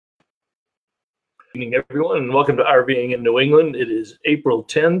Evening, everyone, and welcome to RVing in New England. It is April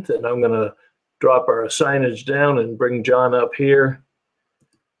 10th, and I'm going to drop our signage down and bring John up here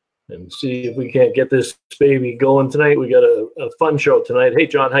and see if we can't get this baby going tonight. We got a fun show tonight. Hey,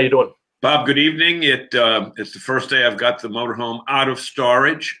 John, how you doing? Bob, good evening. It's the first day I've got the motorhome out of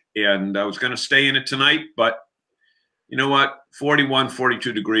storage, and I was going to stay in it tonight, but you know what? 41,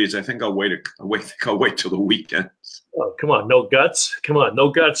 42 degrees. I think I'll wait. I'll wait till the weekend. Oh, come on, no guts. Come on, no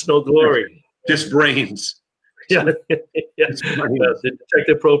guts, no glory. Just brains. Yeah. Yeah. Did you check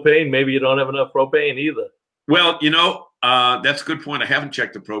the propane? Maybe you don't have enough propane either. Well, that's a good point. I haven't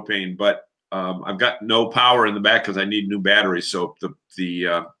checked the propane, but I've got no power in the back because I need new batteries. So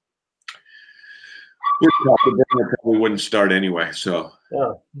the probably wouldn't start anyway. So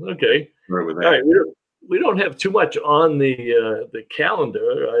okay. Right with that. All right. We don't have too much on the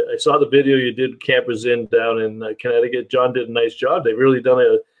calendar. I saw the video you did Campers Inn down in Connecticut. John did a nice job. They've really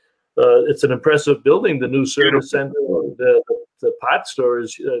done it's an impressive building. The new service center, the pot store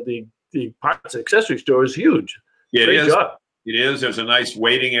is the parts accessory store is huge. Yeah, Great job. It is. There's a nice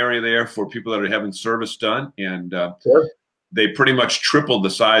waiting area there for people that are having service done, and they pretty much tripled the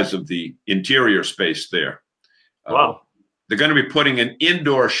size of the interior space there. Wow. They're going to be putting an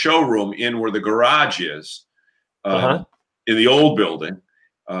indoor showroom in where the garage is in the old building.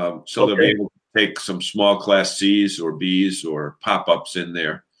 So they'll be able to take some small class C's or B's or pop-ups in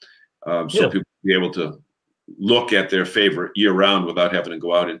there. So people will be able to look at their favorite year-round without having to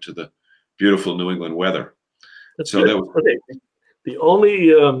go out into the beautiful New England weather. That's so good. The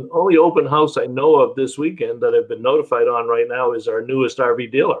only open house I know of this weekend that I've been notified on right now is our newest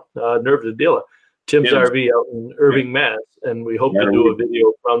RV dealer, Nerve dealer. Tim's RV out in Irving, Mass, and we hope to do a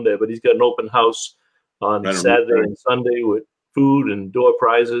video from there. But he's got an open house on Saturday and Sunday with food and door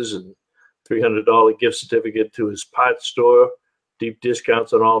prizes and $300 gift certificate to his parts store, deep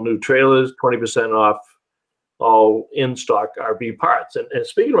discounts on all new trailers, 20% off all in-stock RV parts. And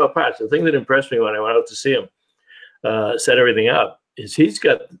speaking about parts, the thing that impressed me when I went out to see him, set everything up, is he's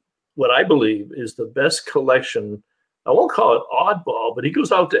got what I believe is the best collection. I won't call it oddball, but he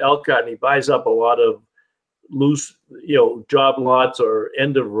goes out to Elkhart and he buys up a lot of loose, job lots or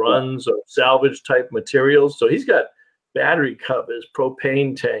end of runs or salvage type materials. So he's got battery covers,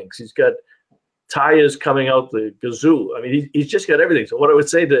 propane tanks. He's got tires coming out the gazoo. I mean, he's just got everything. So what I would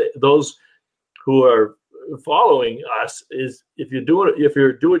say to those who are following us is if you're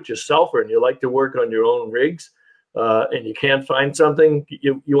a do-it-yourselfer and you like to work on your own rigs, and you can't find something,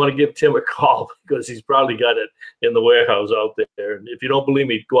 you want to give Tim a call because he's probably got it in the warehouse out there. And if you don't believe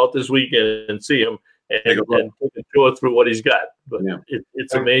me, go out this weekend and see him and take a tour through what he's got. But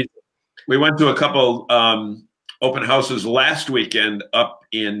it's amazing. We went to a couple open houses last weekend up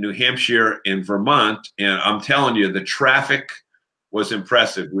in New Hampshire and Vermont, and I'm telling you, the traffic was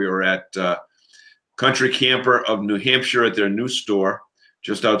impressive. We were at Country Camper of New Hampshire at their new store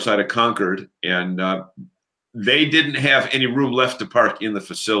just outside of Concord, and they didn't have any room left to park in the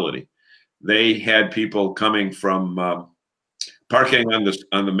facility. They had people coming from parking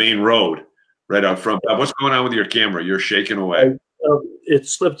on the main road right out front. What's going on with your camera? You're shaking away. It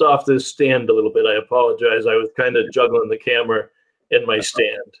slipped off this stand a little bit. I apologize. I was kind of juggling the camera in my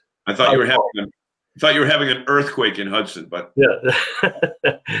stand. I thought you were having an earthquake in Hudson, but it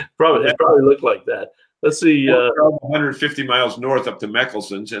probably looked like that. Let's see. 150 miles north up to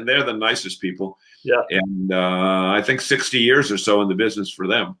Meckelson's, and they're the nicest people. Yeah. And I think 60 years or so in the business for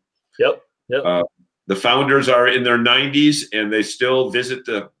them. Yep. The founders are in their 90s, and they still visit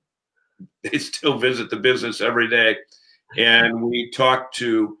the business every day. And we talked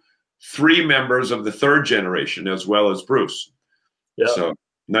to 3 members of the 3rd generation as well as Bruce. Yeah. So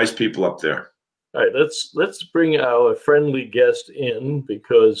nice people up there. All right, let's bring our friendly guest in,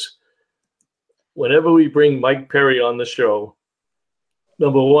 because whenever we bring Mike Perry on the show,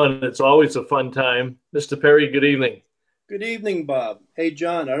 number one, it's always a fun time. Mr. Perry, good evening. Good evening, Bob. Hey,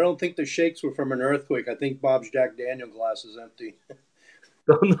 John, I don't think the shakes were from an earthquake. I think Bob's Jack Daniel glass is empty.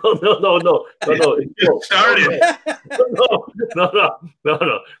 No. It started.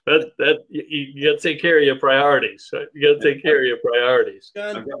 No. That you got to take care of your priorities. You got to take care of your priorities.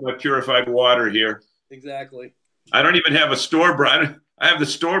 I've got my purified water here. Exactly. I don't even have a store brand. I have the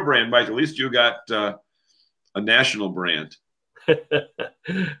store brand, Mike. At least you got a national brand.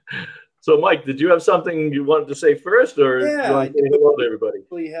 So, Mike, did you have something you wanted to say first, or yeah, I hello to everybody?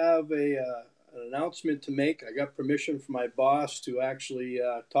 We have an announcement to make. I got permission from my boss to actually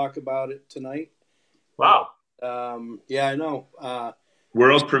talk about it tonight. Wow. Yeah, I know.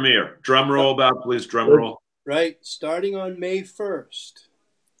 World premiere. Drum roll, Bob, please. Drum roll. Right. Starting on May 1st,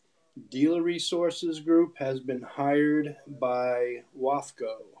 Dealer Resources Group has been hired by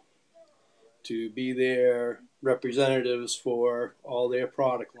WAFCO. to be their representatives for all their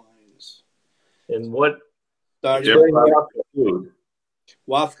product lines. And what? Starting food.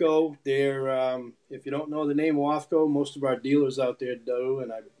 WAFCO, they're if you don't know the name WAFCO, most of our dealers out there do,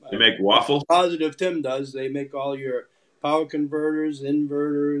 and They make waffles. Positive Tim does. They make all your power converters,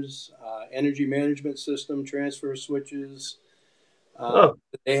 inverters, energy management system, transfer switches.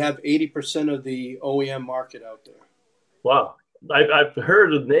 They have 80% of the OEM market out there. Wow, I've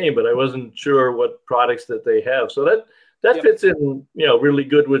heard the name, but I wasn't sure what products that they have. So that fits in, really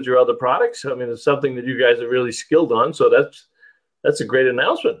good with your other products. I mean, it's something that you guys are really skilled on. So that's a great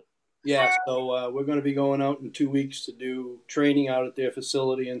announcement. Yeah, so we're going to be going out in 2 weeks to do training out at their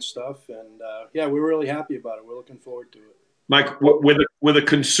facility and stuff. And we're really happy about it. We're looking forward to it. Mike, would a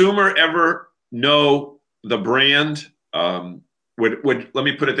consumer ever know the brand? Let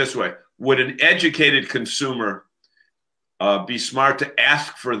me put it this way. Would an educated consumer be smart to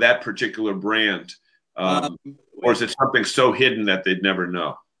ask for that particular brand? Or is it something so hidden that they'd never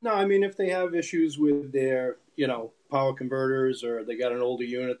know? No, I mean, if they have issues with their, power converters, or they got an older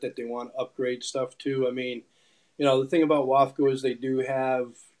unit that they want to upgrade stuff to. I mean, the thing about WAFCO is they do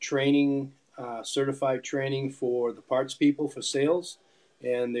have training, certified training for the parts people for sales,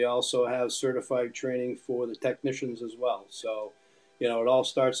 and they also have certified training for the technicians as well. So, it all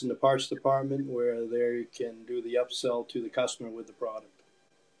starts in the parts department where they can do the upsell to the customer with the product.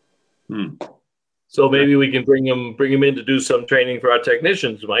 So maybe we can bring them in to do some training for our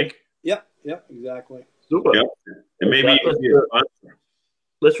technicians, Mike. Yep, exactly. Super. Yep. And maybe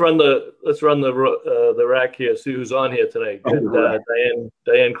let's run the rack here. See who's on here tonight.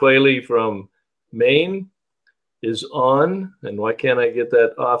 Diane Clayley from Maine is on, and why can't I get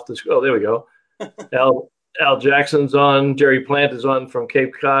that off the screen? Oh, there we go. Al Jackson's on. Jerry Plant is on from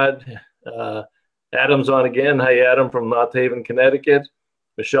Cape Cod. Adam's on again. Hi, Adam from North Haven, Connecticut.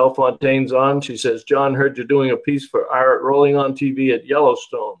 Michelle Fontaine's on. She says, John, heard you're doing a piece for Art Rolling on TV at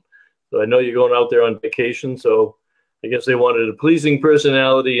Yellowstone. So I know you're going out there on vacation. So I guess they wanted a pleasing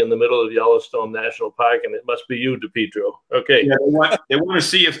personality in the middle of Yellowstone National Park, and it must be you, DePietro. Okay. Yeah, they want to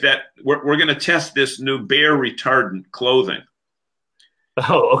see if we're going to test this new bear retardant clothing.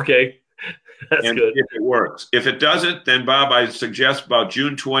 Oh, okay. That's good. If it works. If it doesn't, then Bob, I suggest about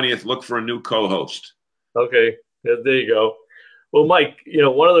June 20th, look for a new co-host. Okay. There you go. Well, Mike,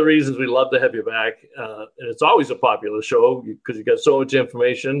 one of the reasons we love to have you back, and it's always a popular show because you got so much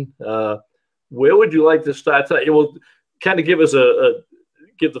information. Where would you like to start tonight? Well, kind of give the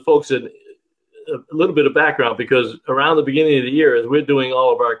folks a little bit of background, because around the beginning of the year, as we're doing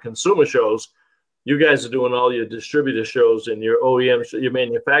all of our consumer shows, you guys are doing all your distributor shows and your OEM, your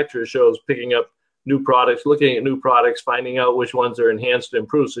manufacturer shows, picking up new products, looking at new products, finding out which ones are enhanced and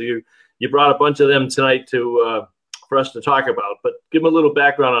improved. So you brought a bunch of them tonight for us to talk about, but give them a little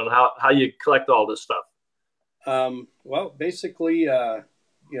background on how you collect all this stuff. Well, basically, our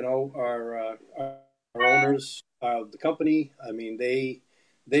owners of the company, I mean,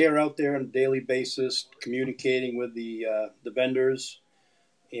 they are out there on a daily basis communicating with the vendors,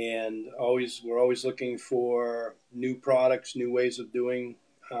 and we're always looking for new products, new ways of doing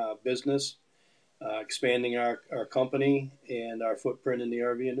business, expanding our company and our footprint in the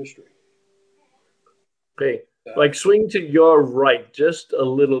RV industry. Okay. Like swing to your right just a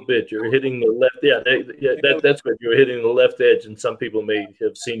little bit. You're hitting the left. That's good. You're hitting the left edge, and some people may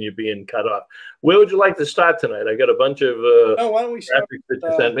have seen you being cut off. Where would you like to start tonight? I got a bunch of why don't we start that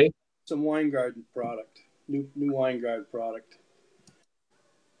you sent me? Some Winegard product, new Winegard product.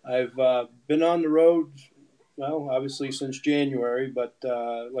 I've been on the road, well, obviously since January, but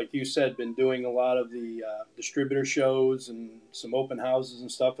like you said, been doing a lot of the distributor shows and some open houses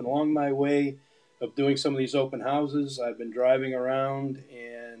and stuff. And along my way of doing some of these open houses, I've been driving around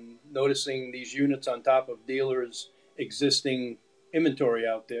and noticing these units on top of dealers' existing inventory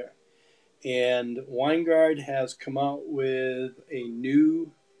out there. And Winegard has come out with a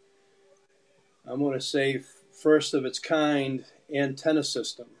new, I'm going to say first of its kind, antenna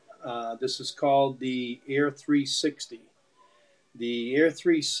system. This is called the Air 360. The Air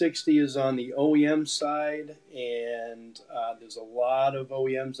 360 is on the OEM side, and there's a lot of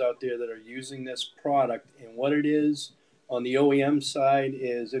OEMs out there that are using this product. And what it is on the OEM side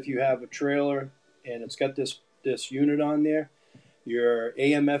is, if you have a trailer and it's got this unit on there, your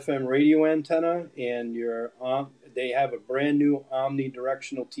AM/FM radio antenna, and they have a brand new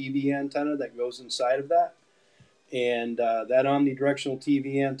omnidirectional TV antenna that goes inside of that. And that omnidirectional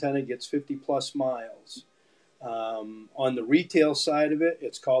TV antenna gets 50 plus miles. On the retail side of it,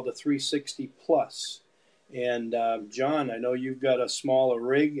 it's called a 360 Plus. And John, I know you've got a smaller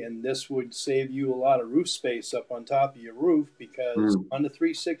rig, and this would save you a lot of roof space up on top of your roof, because on the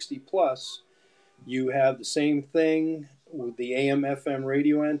 360 Plus, You have the same thing with the AM/FM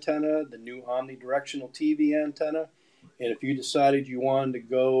radio antenna, the new omnidirectional TV antenna, and if you decided you wanted to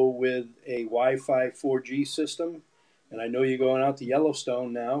go with a Wi-Fi 4G system, and I know you're going out to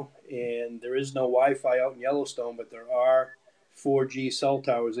Yellowstone now, and there is no Wi-Fi out in Yellowstone, but there are 4G cell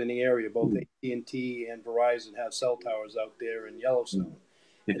towers in the area. Both AT&T and Verizon have cell towers out there in Yellowstone.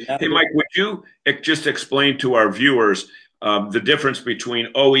 Hey, Mike, would you just explain to our viewers the difference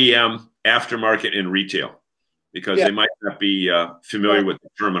between OEM, aftermarket, and retail? Because they might not be familiar with the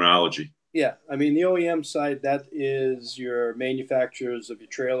terminology. Yeah, I mean, the OEM side, that is your manufacturers of your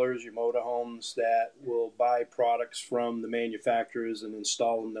trailers, your motorhomes that will buy products from the manufacturers and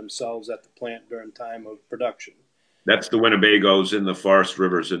install them themselves at the plant during time of production. That's the Winnebagos and the Forest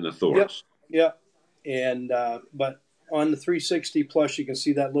Rivers and the Thors. Yep. And but on the 360 Plus, you can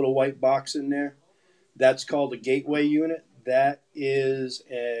see that little white box in there. That's called a gateway unit. That is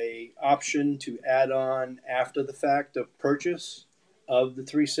a option to add on after the fact of purchase of the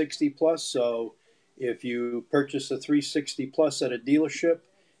 360 Plus. So if you purchase a 360 Plus at a dealership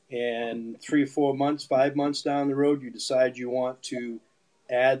and 3 or 4 months, 5 months down the road, you decide you want to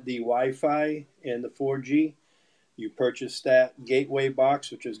add the Wi-Fi and the 4G, you purchase that gateway box,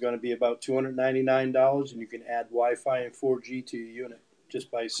 which is going to be about $299, and you can add Wi-Fi and 4G to your unit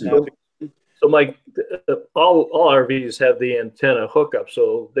just by snapping. So, Mike, all RVs have the antenna hookup,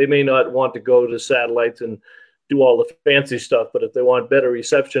 so they may not want to go to satellites and do all the fancy stuff, but if they want better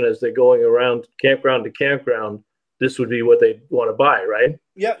reception as they're going around campground to campground, this would be what they want to buy, right?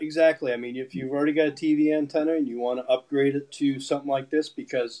 Yeah, exactly. I mean, if you've already got a TV antenna and you want to upgrade it to something like this,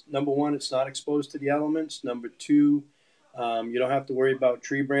 because number one, it's not exposed to the elements. Number two, you don't have to worry about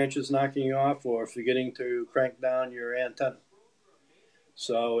tree branches knocking you off or forgetting to crank down your antenna.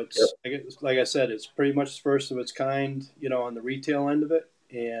 So it's like I said, it's pretty much the first of its kind, on the retail end of it,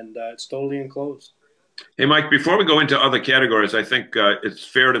 and it's totally enclosed. Hey, Mike, before we go into other categories, I think it's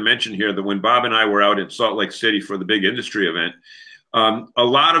fair to mention here that when Bob and I were out in Salt Lake City for the big industry event, a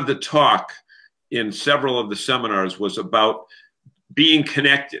lot of the talk in several of the seminars was about being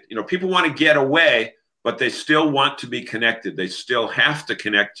connected. People want to get away, but they still want to be connected. They still have to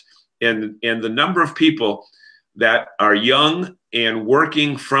connect. And the number of people that are young and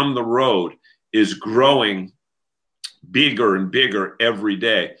working from the road is growing bigger and bigger every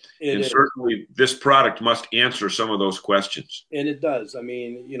day. And certainly this product must answer some of those questions. And it does. I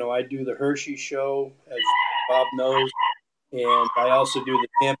mean, I do the Hershey show, as Bob knows, and I also do the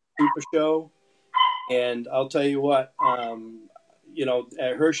Tampa Super Show. And I'll tell you what,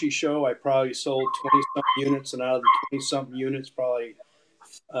 at Hershey show, I probably sold 20-something units, and out of the 20-something units, probably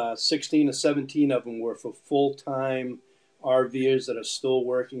 16 to 17 of them were for full-time RVers that are still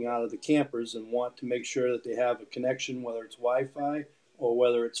working out of the campers and want to make sure that they have a connection, whether it's Wi-Fi or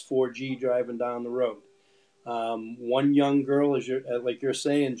whether it's 4G driving down the road. One young girl, like you're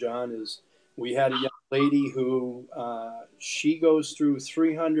saying, John, is we had a young lady who she goes through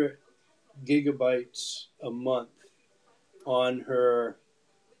 300 gigabytes a month on her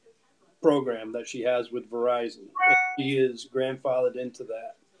program that she has with Verizon. And she is grandfathered into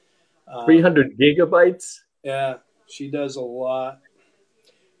that. 300 gigabytes? Yeah. She does a lot.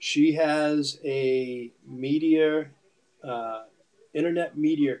 She has a internet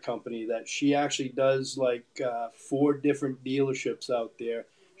media company that she actually does 4 different dealerships out there.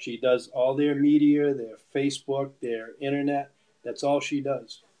 She does all their media, their Facebook, their internet. That's all she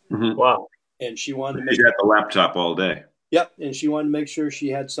does. Mm-hmm. Wow. And she wanted to make at the laptop all day. Yep. And she wanted to make sure she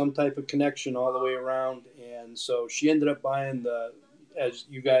had some type of connection all the way around. And so she ended up buying as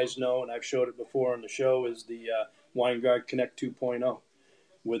you guys know, and I've showed it before on the show, is the WineGuard Connect 2.0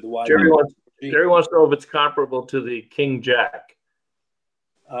 with the Wi-Fi. Jerry wants to know if it's comparable to the King Jack.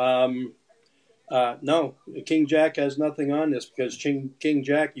 No, the King Jack has nothing on this because King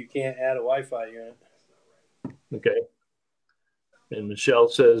Jack, you can't add a Wi-Fi unit. Okay. And Michelle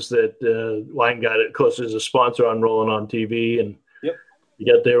says that WineGuard, of course, is a sponsor on Rolling on TV, and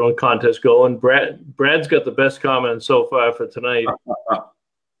you got their own contest going. Brad's got the best comment so far for tonight.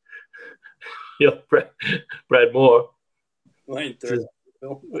 Brad Moore. Wine 30.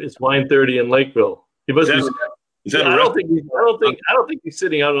 It's Wine 30 in Lakeville. He must be. I don't think he's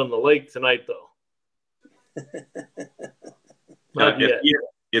sitting out on the lake tonight, though. Not yet.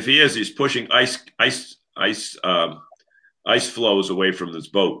 If he is, he's pushing ice flows away from this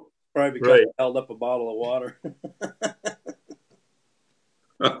boat. Probably because he held up a bottle of water.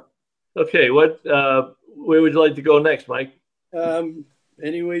 Okay, where would you like to go next, Mike?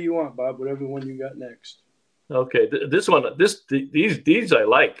 Any way you want, Bob. Whatever one you got next. Okay, these I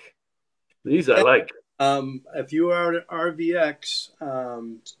like. These I like. If you are at RVX,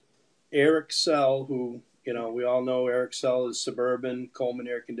 Eric Sell, who, you know, we all know Eric Sell is Suburban, Coleman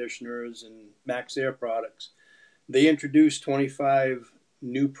Air Conditioners, and Max Air Products. They introduced 25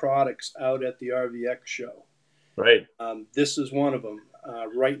 new products out at the RVX show. Right. This is one of them.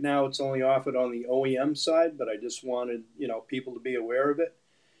 Right now, it's only offered on the OEM side, but I just wanted, you know, people to be aware of it.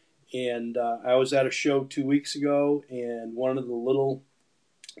 And I was at a show 2 weeks ago, and one of the little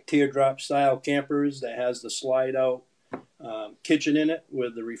teardrop style campers that has the slide out kitchen in it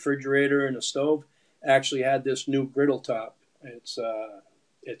with the refrigerator and a stove actually had this new griddle top. It's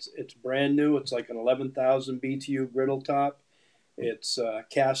brand new. It's like an 11,000 BTU griddle top. It's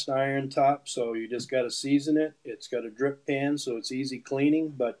cast iron top, so you just got to season it. It's got a drip pan, so it's easy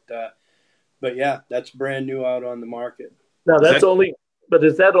cleaning. But yeah, that's brand new out on the market. Now that's only, but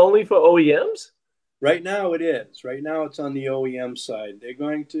is that only for OEMs? Right now it is. Right now it's on the OEM side. They're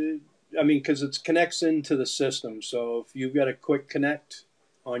going to, I mean, because it connects into the system. So if you've got a quick connect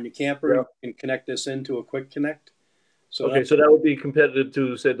on your camper, you can connect this into a quick connect. So okay, so that would be competitive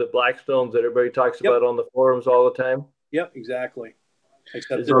to, say, the Blackstones that everybody talks about on the forums all the time? Yep, exactly.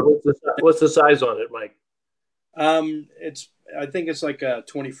 Except what's the size on it, Mike? I think it's like a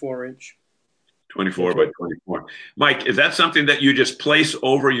 24-inch. 24 by 24. Mike, is that something that you just place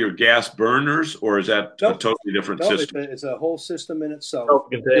over your gas burners, or is that a totally different system? It's a whole system in itself.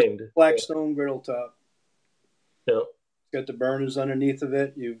 Self-contained. Blackstone griddle top. Yeah. It's got the burners underneath of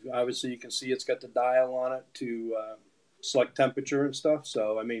it. Obviously you can see it's got the dial on it to select temperature and stuff.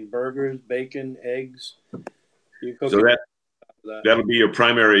 So I mean, burgers, bacon, eggs. You cook so that'll be your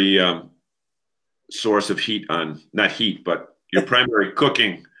primary source of heat not heat, but your primary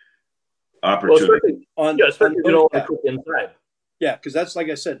cooking opportunity. Especially if you don't want to cook inside. Yeah, because that's, like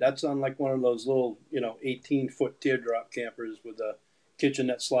I said, that's on like one of those little, 18-foot teardrop campers with a kitchen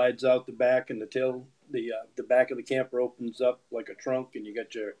that slides out the back, and the back of the camper opens up like a trunk, and you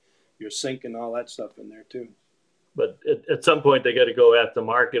got your sink and all that stuff in there too. But at some point, they got to go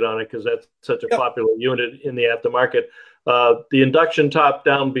aftermarket on it because that's such a popular unit in the aftermarket. The induction top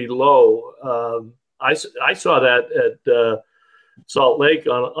down below, I saw that at Salt Lake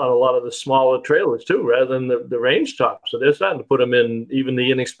on a lot of the smaller trailers too, rather than the range top. So they're starting to put them in even the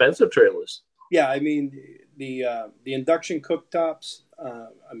inexpensive trailers. Yeah, I mean the induction cooktops.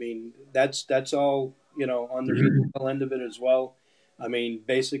 I mean that's all on the retail end of it as well. I mean,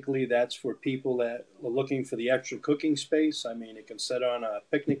 basically, that's for people that are looking for the extra cooking space. I mean, it can sit on a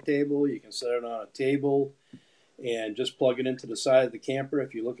picnic table. You can set it on a table and just plug it into the side of the camper.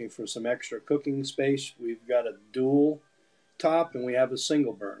 If you're looking for some extra cooking space, we've got a dual top and we have a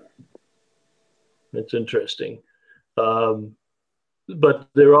single burner. That's interesting. But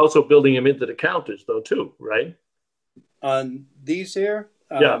they're also building them into the counters, though, too, right? On these here?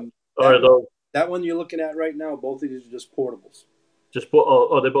 That one you're looking at right now, both of these are just portables.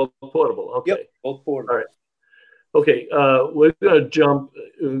 They're both portable. Okay. Yep, both portable. All right. Okay, we're going to jump.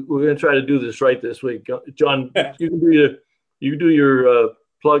 We're going to try to do this right this week. John, you can do your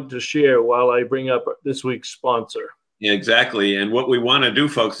plug to share while I bring up this week's sponsor. Yeah, exactly. And what we want to do,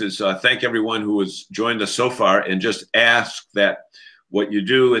 folks, is thank everyone who has joined us so far, and just ask that what you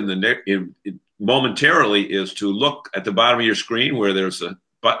do momentarily is to look at the bottom of your screen where there's a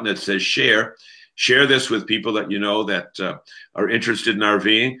button that says share. Share this with people that you know that are interested in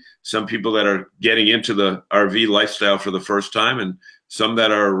RVing, some people that are getting into the RV lifestyle for the first time, and some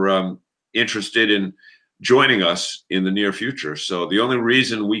that are interested in joining us in the near future. So the only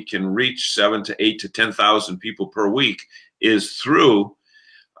reason we can reach 7,000 to 8,000 to 10,000 people per week is through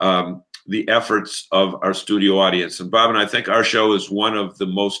the efforts of our studio audience. And Bob and I think our show is one of the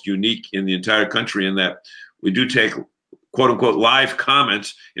most unique in the entire country in that we do take quote unquote live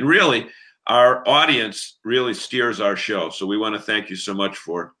comments, and really our audience really steers our show. So we want to thank you so much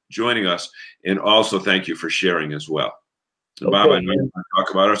for joining us, and also thank you for sharing as well. So okay. Bob, I know you want to talk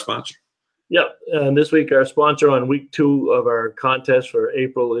about our sponsor. Yep. And this week, our sponsor on week 2 of our contest for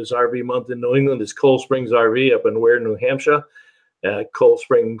April is RV Month in New England. Is Cold Springs RV up in Ware, New Hampshire, at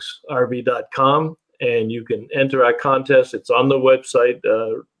coldspringsrv.com. And you can enter our contest. It's on the website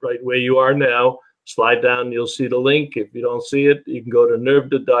right where you are now. Slide down, you'll see the link. If you don't see it, you can go to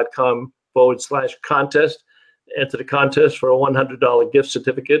nervda.com/contest. Enter the contest for a $100 gift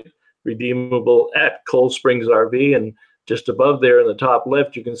certificate, redeemable at Cold Springs RV. And just above there in the top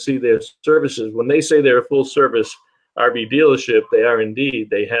left, you can see their services. When they say they're a full service RV dealership, they are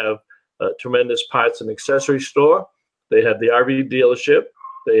indeed. They have a tremendous parts and accessory store. They have the RV dealership.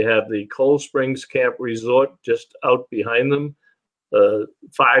 They have the Cold Springs Camp Resort just out behind them,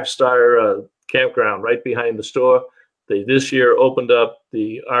 5-star campground right behind the store. They this year opened up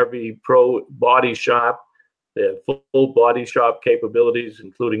the RV Pro Body Shop They have full body shop capabilities,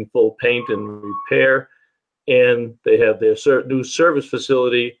 including full paint and repair. And they have their new service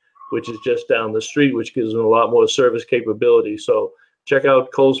facility, which is just down the street, which gives them a lot more service capability. So check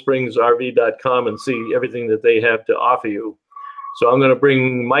out ColdSpringsRV.com and see everything that they have to offer you. So I'm going to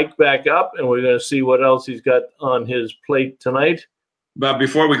bring Mike back up, and we're going to see what else he's got on his plate tonight. But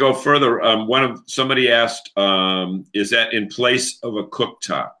before we go further, somebody asked, is that in place of a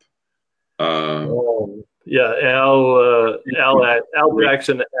cooktop? Yeah, Al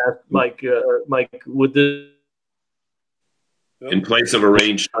Jackson asked Mike, would this in place of a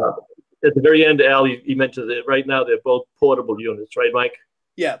range? At the very end, Al, he mentioned that right now they're both portable units, right, Mike?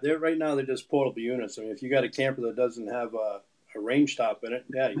 Yeah, right now they're just portable units. I mean, if you got a camper that doesn't have a range top in it,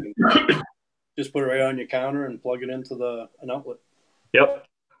 yeah, you can just put it right on your counter and plug it into an outlet. Yep.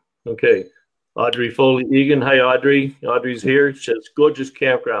 Okay. Audrey Foley Egan. Hi, Audrey. Audrey's here. She says, gorgeous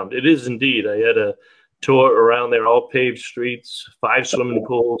campground. It is indeed. I had a tour around there, all paved streets, 5 swimming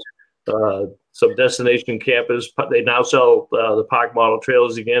pools, some destination campers. They now sell the park model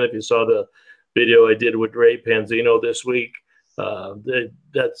trailers again. If you saw the video I did with Ray Panzino this week,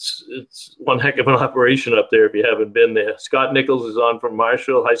 it's one heck of an operation up there if you haven't been there. Scott Nichols is on from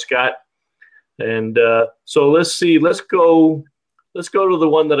Marshall. Hi, Scott. And so let's see. Let's go to the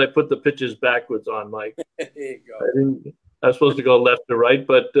one that I put the pictures backwards on, Mike. There you go. I was supposed to go left to right,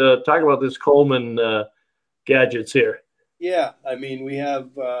 but talk about this Coleman gadgets here. Yeah, I mean, we have,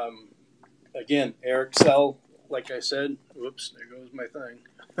 again, Airxcel, like I said. Whoops, there goes my thing.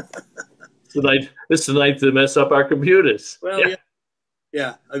 This is the night to mess up our computers. Well,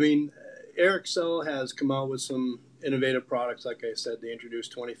 yeah. I mean, Airxcel has come out with some innovative products. Like I said, they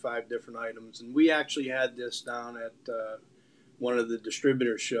introduced 25 different items, and we actually had this down at one of the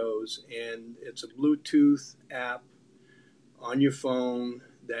distributor shows, and it's a Bluetooth app on your phone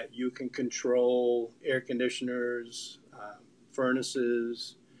that you can control air conditioners,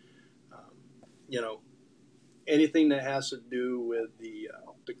 furnaces, anything that has to do with the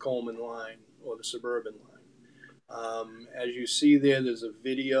Coleman line or the Suburban line. As you see there's a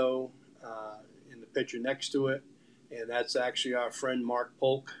video in the picture next to it, and that's actually our friend Mark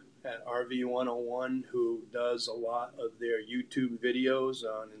Polk at RV 101, who does a lot of their YouTube videos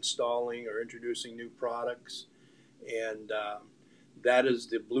on installing or introducing new products. And that is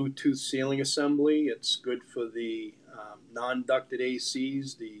the Bluetooth ceiling assembly. It's good for the non-ducted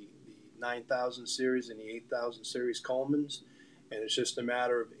ACs, the 9000 series and the 8000 series Colemans. And it's just a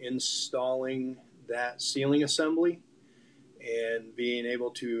matter of installing that ceiling assembly and being able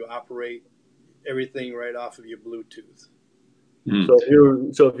to operate everything right off of your Bluetooth. So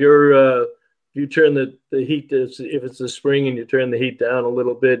if you turn the heat, if it's the spring and you turn the heat down a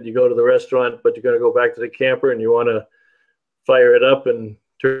little bit, you go to the restaurant, but you're going to go back to the camper and you want to fire it up and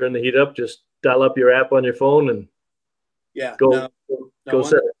turn the heat up, just dial up your app on your phone and go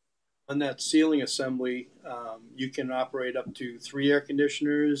set it. On that ceiling assembly, you can operate up to 3 air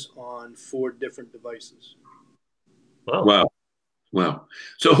conditioners on 4 different devices. Wow.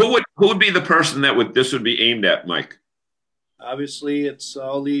 So who would be the person that this would be aimed at, Mike? Obviously, it's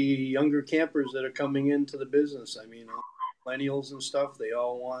all the younger campers that are coming into the business. I mean, millennials and stuff, they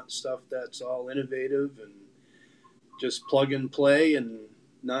all want stuff that's all innovative and just plug and play and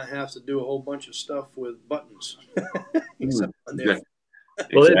not have to do a whole bunch of stuff with buttons. Except on their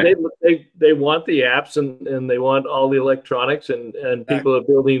Well, they want the apps and they want all the electronics and people are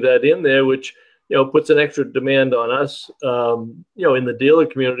building that in there, which puts an extra demand on us, in the dealer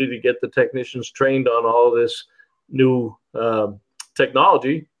community to get the technicians trained on all this new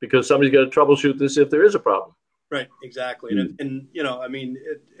technology, because somebody's got to troubleshoot this if there is a problem. Right, exactly. And I mean,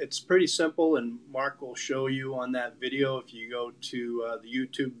 it's pretty simple, and Mark will show you on that video. If you go to the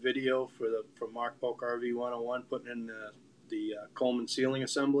YouTube video for Mark Polk RV 101, putting in the Coleman ceiling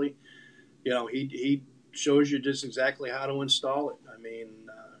assembly, he shows you just exactly how to install it. I mean,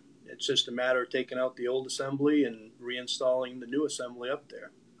 it's just a matter of taking out the old assembly and reinstalling the new assembly up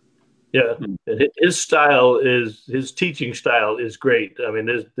there. Yeah, his teaching style is great. I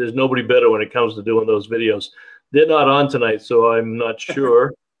mean, there's nobody better when it comes to doing those videos. They're not on tonight, so I'm not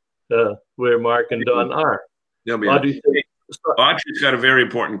sure where Mark and Don are. Audrey's got a very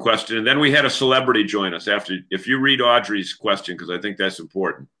important question, and then we had a celebrity join us after. If you read Audrey's question, because I think that's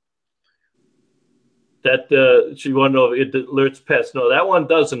important. That she want to know if it alerts pets. No, that one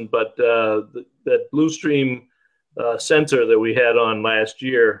doesn't. But that Bluestream sensor that we had on last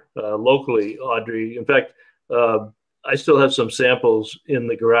year locally, Audrey. In fact, I still have some samples in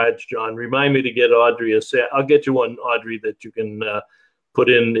the garage, John. Remind me to get Audrey I'll get you one, Audrey, that you can put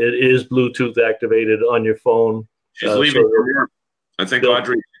in. It is Bluetooth activated on your phone. She's leaving for work. I think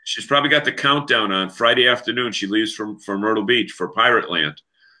Audrey She's probably got the countdown on. Friday afternoon, she leaves from Myrtle Beach for Pirate Land.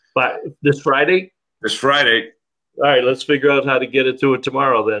 But this Friday? This Friday. All right, let's figure out how to get it to it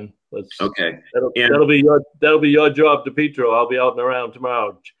tomorrow then. Okay. That'll be your job, DePietro. I'll be out and around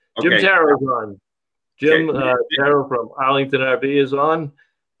tomorrow. Jim Taro's on. Jim Taro from Arlington RV is on.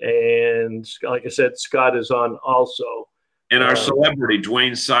 And like I said, Scott is on also. And our celebrity,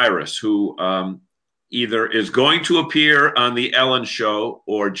 Dwayne Cyrus, who either is going to appear on the Ellen Show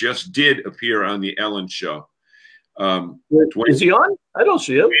or just did appear on the Ellen Show. Is he on? I don't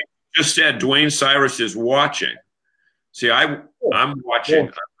see him. Just said Dwayne Cyrus is watching. See, I'm watching on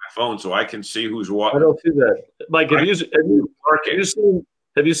my phone, so I can see who's watching. I don't see that. Mike, have you seen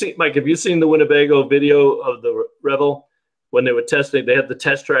Mike? Have you seen the Winnebago video of the Rebel when they were testing? They had the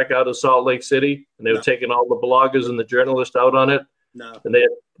test track out of Salt Lake City, and they were taking all the bloggers and the journalists out on it. No. And they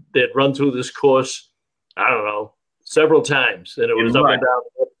had run through this course, I don't know, several times, and it was up and down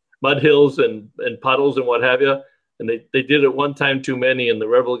mud hills and puddles and what have you. And they did it one time too many, and the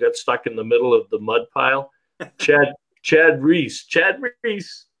Rebel got stuck in the middle of the mud pile. Chad Reese,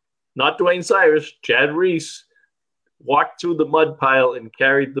 not Dwayne Cyrus, Chad Reese walked through the mud pile and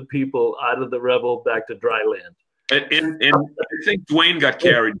carried the people out of the Rebel back to dry land. And I think Dwayne got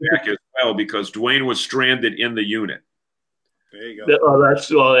carried back as well because Dwayne was stranded in the unit. There you go.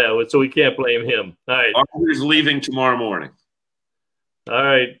 Oh, so we can't blame him. All right. He's leaving tomorrow morning. All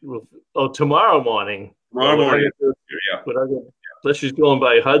right. Tomorrow morning. Tomorrow morning. Unless she's going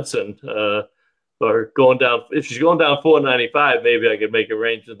by Hudson or going down. If she's going down 495, maybe I could make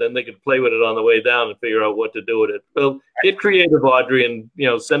arrangements. Then they could play with it on the way down and figure out what to do with it. Well, get creative, Audrey, and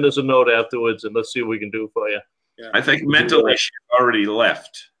send us a note afterwards, and let's see what we can do for you. Yeah. I think mentally she's already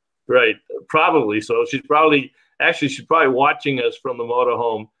left. Right. Probably so. She's probably watching us from the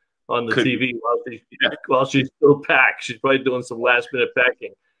motorhome on the TV while she's still packed. She's probably doing some last minute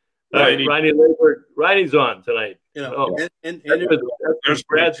packing. All right, Ronnie Labor. Ronnie's on tonight. And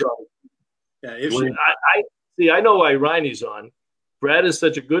Brad's on. Yeah, I know why Ronnie's on. Brad is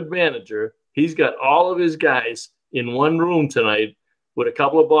such a good manager. He's got all of his guys in one room tonight with a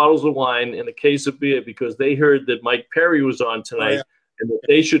couple of bottles of wine and a case of beer because they heard that Mike Perry was on tonight and that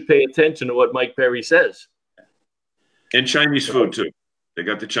they should pay attention to what Mike Perry says. And Chinese food, too. They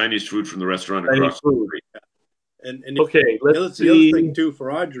got the Chinese food from the restaurant across the street. And okay, the other thing, too,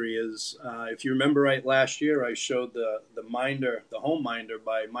 for Audrey is, if you remember right, last year I showed the home minder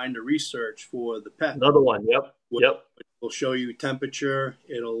by Minder Research for the pet. Another one, yep. It'll show you temperature.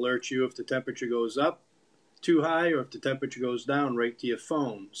 It'll alert you if the temperature goes up too high or if the temperature goes down right to your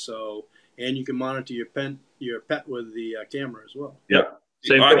phone. So, and you can monitor your pet with the camera as well. Yeah.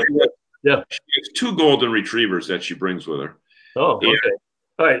 Same thing. Yeah. She has 2 golden retrievers that she brings with her. Oh, okay.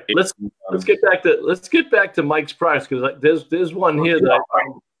 All right. Let's get back to Mike's price because there's one here that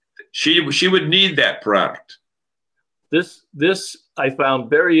she would need that product. This I found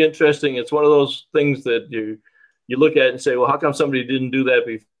very interesting. It's one of those things that you look at and say, well, how come somebody didn't do that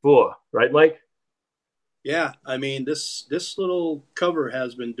before? Right, Mike? Yeah, I mean this little cover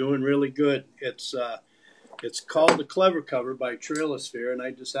has been doing really good. It's called the Clever Cover by Trailersphere, and I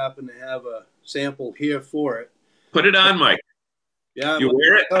just happen to have a sample here for it. Put it on, Mike. Yeah, you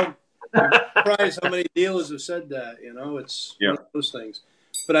wear it. I'm surprised how many dealers have said that. It's one of those things.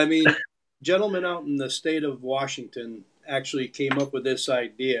 But I mean, gentlemen out in the state of Washington actually came up with this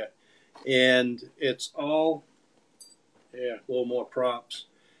idea, and it's all a little more props.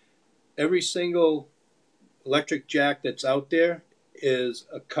 Every single electric jack that's out there is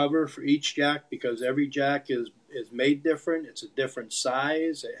a cover for each jack because every jack is made different. It's a different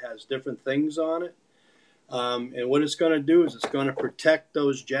size. It has different things on it. And what it's going to do is it's going to protect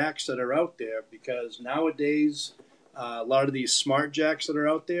those jacks that are out there because nowadays a lot of these smart jacks that are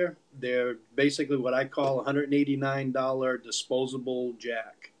out there, they're basically what I call $189 disposable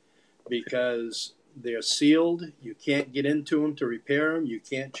jack because they're sealed. You can't get into them to repair them. You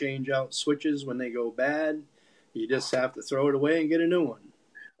can't change out switches when they go bad. You just have to throw it away and get a new one.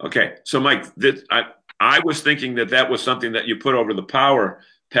 Okay. So, Mike, I was thinking that was something that you put over the power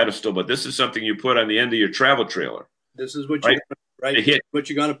pedestal, but this is something you put on the end of your travel trailer. This is what what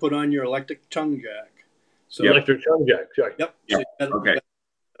you're going to put on your electric tongue jack. So electric tongue jack. Yep. So you got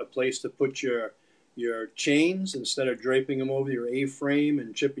a place to put your chains instead of draping them over your A-frame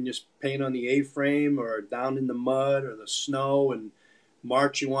and chipping your paint on the A-frame or down in the mud or the snow. And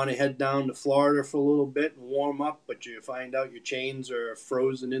March, you want to head down to Florida for a little bit and warm up, but you find out your chains are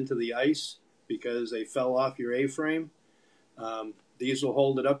frozen into the ice because they fell off your A-frame. These will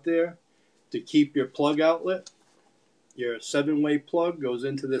hold it up there. To keep your plug outlet, your 7-way plug goes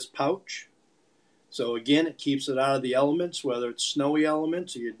into this pouch. So again, it keeps it out of the elements, whether it's snowy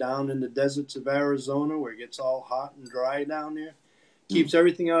elements or you're down in the deserts of Arizona where it gets all hot and dry down there. Keeps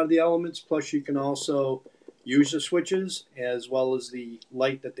everything out of the elements. Plus, you can also use the switches as well as the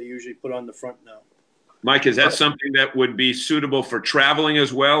light that they usually put on the front now. Mike, is that something that would be suitable for traveling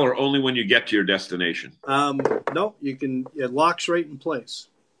as well, or only when you get to your destination? No, you can. It locks right in place.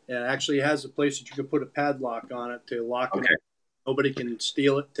 It actually has a place that you can put a padlock on it to lock it up. Nobody can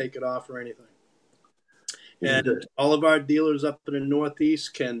steal it, take it off, or anything. And all of our dealers up in the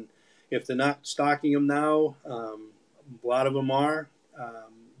Northeast can, if they're not stocking them now, a lot of them are.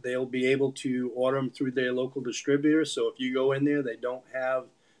 They'll be able to order them through their local distributor. So if you go in there, they don't have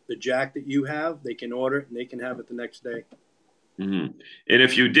the jack that you have, they can order it and they can have it the next day. And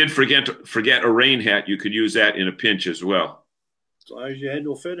if you did forget a rain hat, you could use that in a pinch as well. As long as your head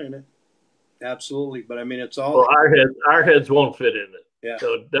will fit in it. Absolutely. But I mean, it's all. Well, our heads won't fit in it. Yeah.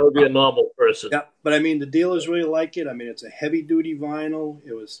 So that would be a normal person. Yeah. But I mean, the dealers really like it. I mean, it's a heavy duty vinyl.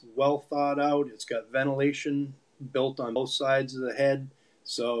 It was well thought out. It's got ventilation built on both sides of the head.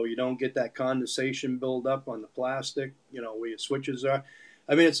 So you don't get that condensation build up on the plastic, where your switches are.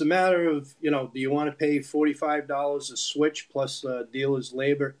 I mean, it's a matter of, do you want to pay $45 a switch plus dealer's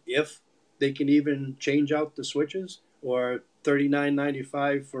labor if they can even change out the switches, or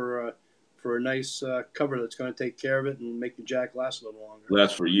 $39.95 for a nice cover that's going to take care of it and make the jack last a little longer.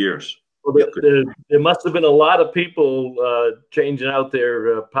 Last for years. Well, there must have been a lot of people changing out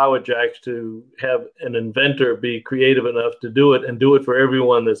their power jacks to have an inventor be creative enough to do it and do it for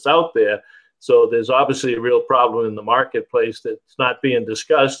everyone that's out there. So there's obviously a real problem in the marketplace that's not being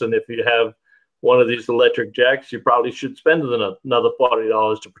discussed. And if you have one of these electric jacks, you probably should spend another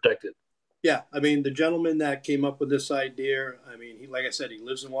 $40 to protect it. Yeah, I mean, the gentleman that came up with this idea, I mean, like I said, he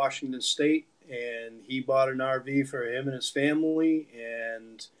lives in Washington State, and he bought an RV for him and his family,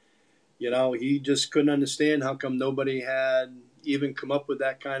 and he just couldn't understand how come nobody had even come up with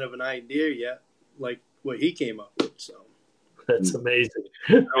that kind of an idea yet, like what he came up with. So that's amazing.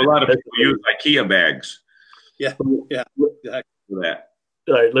 A lot of people use IKEA bags. Yeah, exactly. For that.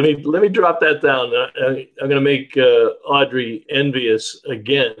 All right, let me drop that down. I'm going to make Audrey envious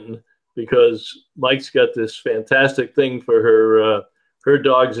again because Mike's got this fantastic thing for her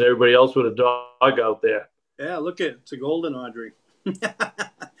dogs and everybody else with a dog out there. Yeah, look at it. It's a golden Audrey.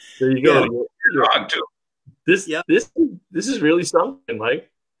 There you go. Your dog too. This is really something, Mike.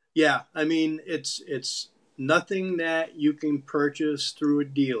 Yeah, I mean, it's nothing that you can purchase through a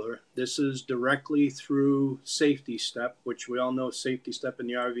dealer. This is directly through Safety Step, which we all know Safety Step in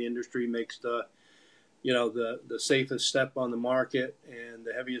the RV industry makes the safest step on the market and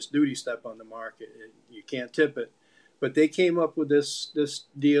the heaviest duty step on the market. You can't tip it. But they came up with this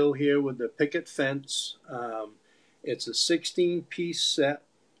deal here with the picket fence. It's a 16-piece set.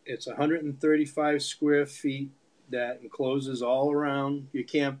 It's 135 square feet that encloses all around your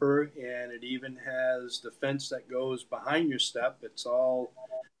camper, and it even has the fence that goes behind your step. It's all,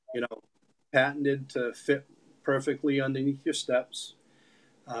 patented to fit perfectly underneath your steps.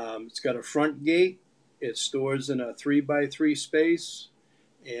 It's got a front gate. It stores in a 3x3 space,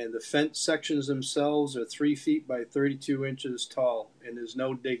 and the fence sections themselves are 3 feet by 32 inches tall, and there's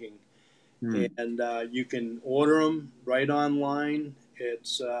no digging. And you can order them right online.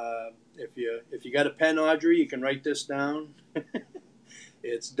 It's if you got a pen, Audrey, you can write this down.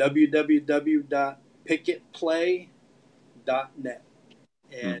 It's www.picketplay.net,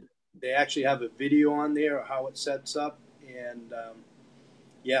 and they actually have a video on there of how it sets up. And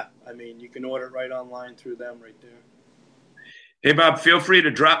yeah, I mean, you can order it right online through them right there. Hey, Bob, feel free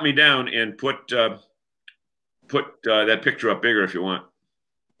to drop me down and put that picture up bigger if you want.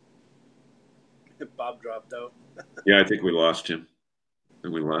 Bob dropped out. Yeah, I think we lost him.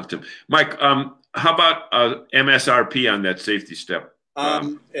 Mike, how about MSRP on that Safety Step?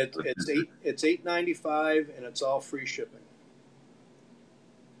 It's $895 and it's all free shipping.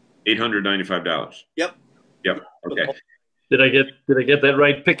 $895. Yep. Okay. Did I get that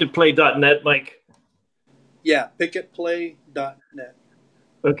right? Picketplay.net, Mike. Yeah, picketplay.net.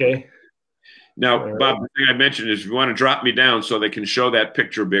 Okay. Now, Bob, the thing I mentioned is if you want to drop me down so they can show that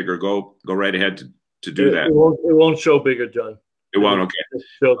picture bigger, go right ahead to do that. It won't show bigger, John. It won't. Okay.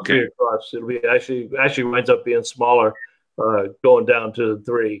 Show 3 across. It'll be actually winds up being smaller, going down to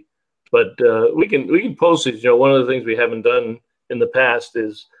 3. But we can post these. One of the things we haven't done in the past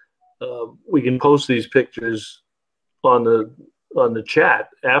is we can post these pictures on the chat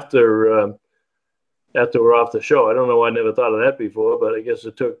after we're off the show. I don't know why I never thought of that before, but I guess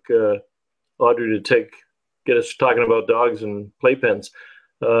it took Audrey to get us talking about dogs and playpens.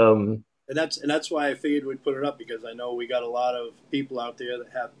 And that's why I figured we'd put it up, because I know we got a lot of people out there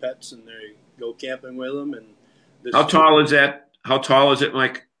that have pets and they go camping with them. And how tall is that? How tall is it,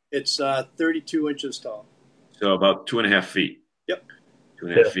 Mike? It's 32 inches tall. So about 2.5 feet. Yep.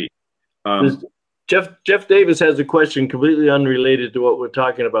 2.5 feet. Jeff Davis has a question completely unrelated to what we're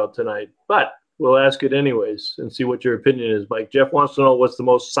talking about tonight, but we'll ask it anyways and see what your opinion is, Mike. Jeff wants to know what's the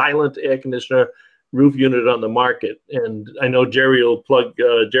most silent air conditioner roof unit on the market. And I know Jerry will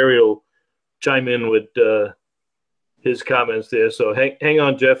chime in with his comments there. So hang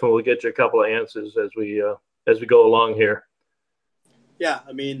on, Jeff, and we'll get you a couple of answers as we go along here. Yeah,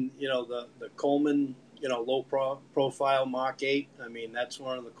 I mean, the Coleman, low profile Mach 8. I mean, that's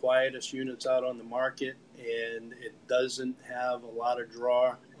one of the quietest units out on the market, and it doesn't have a lot of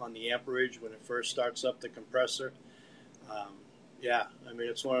draw on the amperage when it first starts up the compressor. Yeah, I mean,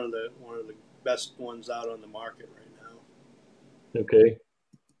 it's one of the best ones out on the market right now. Okay.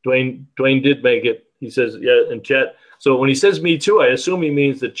 Dwayne did make it. He says, yeah, in chat. So when he says me too, I assume he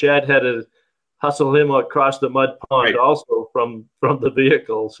means that Chad had to hustle him across the mud pond also from the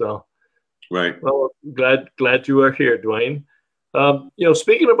vehicle. So, right. Well, glad you are here, Dwayne.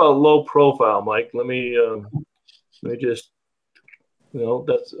 Speaking about low profile, Mike, let me just,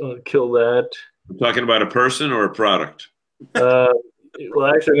 that's kill that. We're talking about a person or a product? Well,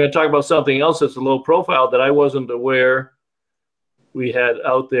 actually, I'm going to talk about something else that's a low profile that I wasn't aware we had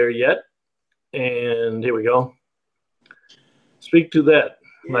out there yet. And here we go. Speak to that,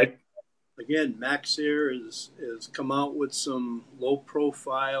 Mike. Again, Maxxair has come out with some low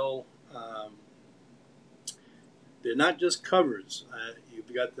profile. They're not just covers.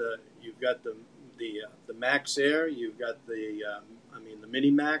 You've got the Maxxair. You've got the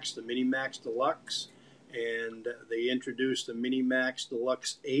Mini-Max, the Mini-Max Deluxe, and they introduced the Mini-Max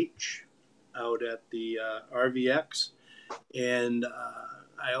Deluxe H out at the RVX. And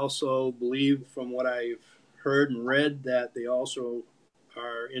I also believe, from what I've heard and read, that they also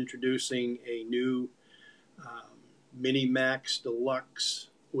are introducing a new Mini-Max Deluxe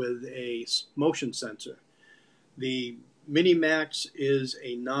with a motion sensor. The Mini-Max is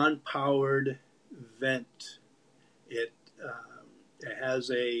a non-powered vent. It has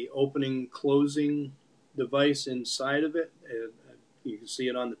a opening closing device inside of it. You can see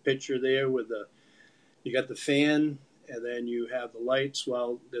it on the picture there with you got the fan, and then you have the lights.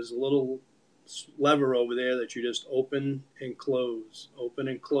 Well, there's a little lever over there that you just open and close.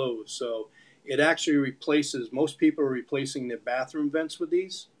 So it actually replaces, most people are replacing their bathroom vents with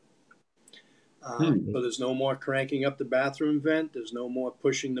these. So there's no more cranking up the bathroom vent. There's no more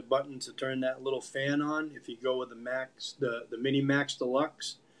pushing the button to turn that little fan on. If you go with the Mini-Max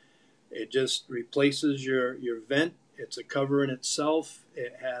Deluxe, it just replaces your vent. It's a cover in itself.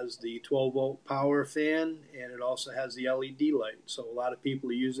 It has the 12-volt power fan, and it also has the LED light. So a lot of people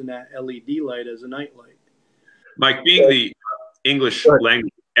are using that LED light as a night light. Mike, being the English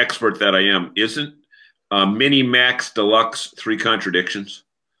language expert that I am, isn't Mini-Max Deluxe 3 contradictions?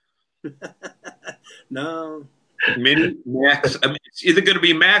 No. Mini-Max, I mean, it's either going to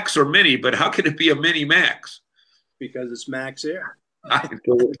be Max or Mini, but how can it be a Mini-Max? Because it's Maxxair.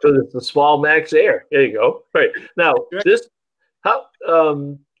 Because it's the small Maxxair. There you go. Right. Now, how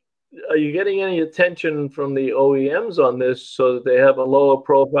are you getting any attention from the OEMs on this so that they have a lower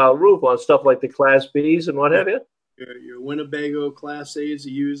profile roof on stuff like the Class Bs and what have you? Your Winnebago Class A's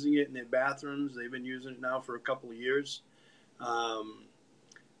are using it in their bathrooms. They've been using it now for a couple of years.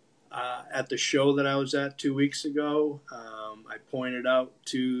 At the show that I was at 2 weeks ago, I pointed out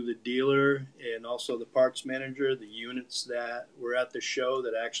to the dealer and also the parts manager the units that were at the show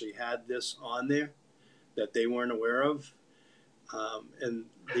that actually had this on there that they weren't aware of. And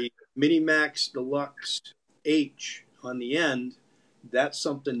the Mini-Max Deluxe H on the end, that's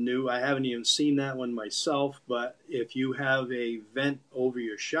something new. I haven't even seen that one myself, but if you have a vent over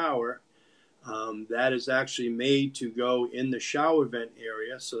your shower, that is actually made to go in the shower vent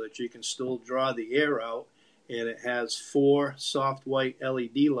area so that you can still draw the air out, and it has 4 soft white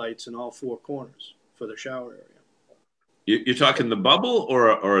LED lights in all 4 corners for the shower area. You're talking the bubble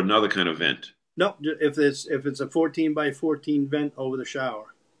or another kind of vent? No, if it's a 14 by 14 vent over the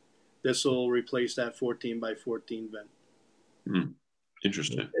shower, this will replace that 14 by 14 vent.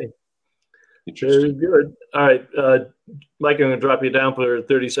 Interesting. Okay. Very good. All right, Mike, I'm going to drop you down for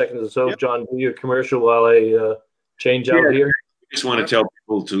 30 seconds or so. Yep. John, do your commercial while I change out here. I just want to tell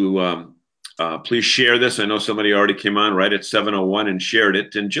people to please share this. I know somebody already came on right at 7:01 and shared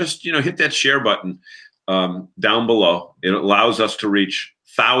it. And just, hit that share button down below. It allows us to reach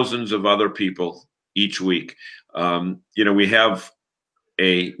thousands of other people each week. We have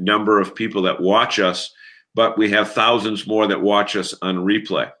a number of people that watch us, but we have thousands more that watch us on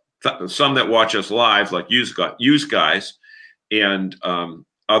replay. some that watch us live, like use guys, and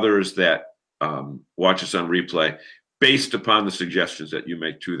others that watch us on replay, based upon the suggestions that you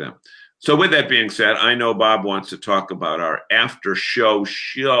make to them. So with that being said, I know Bob wants to talk about our after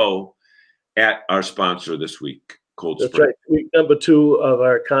show at our sponsor this week, Cold Spring. That's right. Week number 2 of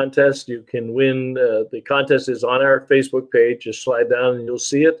our contest. You can win. The contest is on our Facebook page. Just slide down and you'll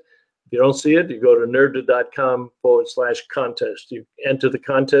see it. If you don't see it, you go to nerded.com/contest. You enter the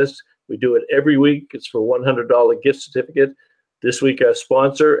contest. We do it every week. It's for $100 gift certificate. This week, our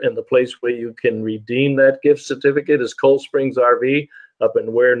sponsor and the place where you can redeem that gift certificate is Cold Springs RV up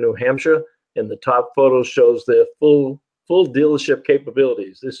in Ware, New Hampshire. And the top photo shows their full dealership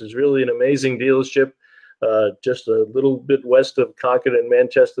capabilities. This is really an amazing dealership, just a little bit west of Concord and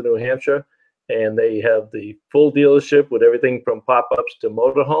Manchester, New Hampshire. And they have the full dealership with everything from pop-ups to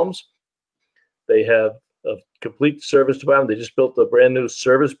motorhomes. They have a complete service department. They just built a brand new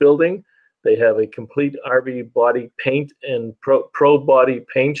service building. They have a complete RV body paint and pro body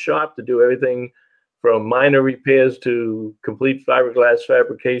paint shop to do everything from minor repairs to complete fiberglass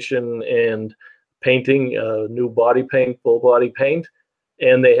fabrication and painting, new body paint, full body paint.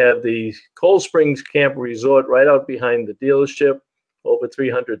 And they have the Cold Springs Camp Resort right out behind the dealership, over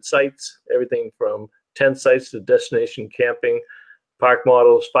 300 sites, everything from tent sites to destination camping, park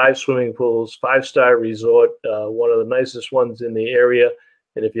models, 5 swimming pools, 5-star resort, one of the nicest ones in the area.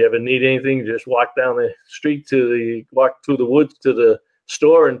 And if you ever need anything, just walk down the street walk through the woods to the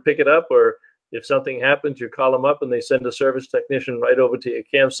store and pick it up. Or if something happens, you call them up and they send a service technician right over to your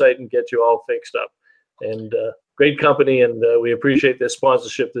campsite and get you all fixed up. And great company, and we appreciate their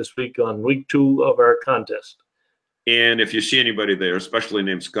sponsorship this week on week 2 of our contest. And if you see anybody there, especially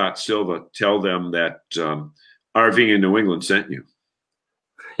named Scott Silva, tell them that RV in New England sent you.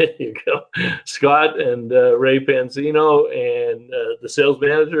 There you go. Scott and Ray Panzino and the sales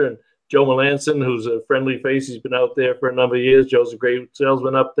manager, and Joe Melanson, who's a friendly face. He's been out there for a number of years. Joe's a great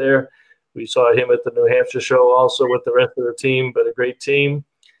salesman up there. We saw him at the New Hampshire show also with the rest of the team, but a great team.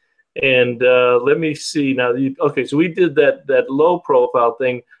 And let me see now. Okay, so we did that low profile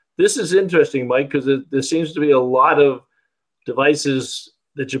thing. This is interesting, Mike, because there seems to be a lot of devices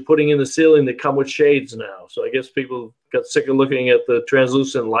that you're putting in the ceiling that come with shades now. So I guess people got sick of looking at the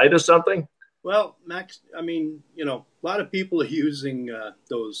translucent light or something. Well, Max, I mean, a lot of people are using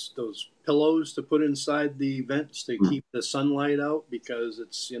those pillows to put inside the vents to keep the sunlight out, because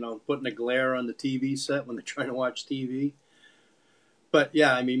it's, putting a glare on the TV set when they're trying to watch TV. But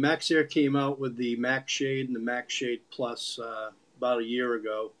yeah, I mean, Maxxair came out with the Max Shade and the Max Shade Plus about a year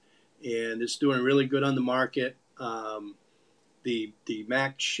ago, and it's doing really good on the market. The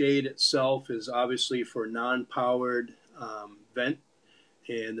Max Shade itself is obviously for non-powered vent,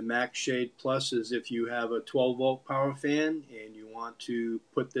 and the Max Shade Plus is if you have a 12-volt power fan and you want to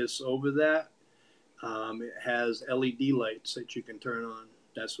put this over that. It has LED lights that you can turn on.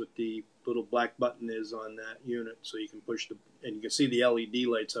 That's what the little black button is on that unit, so you can push and you can see the LED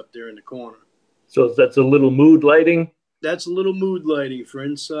lights up there in the corner. So that's a little mood lighting? That's a little mood lighting for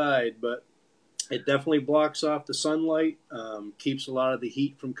inside, but it definitely blocks off the sunlight, keeps a lot of the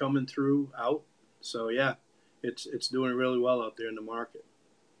heat from coming out. So yeah, it's doing really well out there in the market.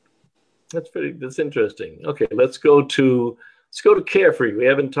 That's interesting. Okay, let's go to Carefree. We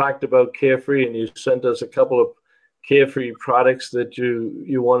haven't talked about Carefree, and you sent us a couple of Carefree products that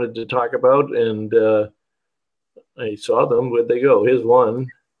you wanted to talk about, and I saw them. Where'd they go? Here's one.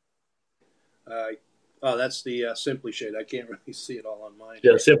 That's the Simply Shade. I can't really see it all on mine.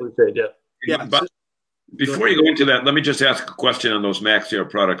 Yeah, Simply Shade, yeah. Yeah. But before you go into that, let me just ask a question on those Maxxair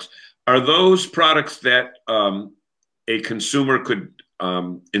products. Are those products that a consumer could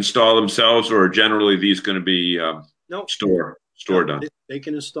install themselves, or are generally these going to be Nope. store done? They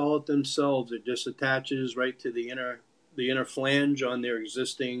can install it themselves. It just attaches right to the inner flange on their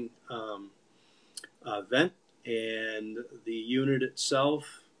existing vent, and the unit itself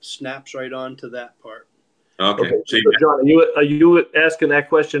snaps right onto that part. Okay. So John, are you asking that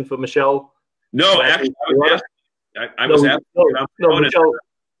question for Michelle? No, actually, I was asking. Michelle.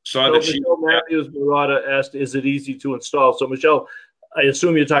 Saw that Michelle Matthews Murata asked, "Is it easy to install?" So Michelle, I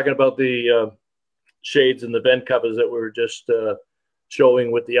assume you're talking about the shades and the vent covers that we're just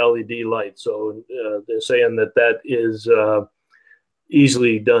showing with the LED light. So they're saying that is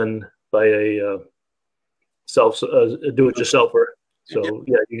easily done by a do-it-yourselfer. So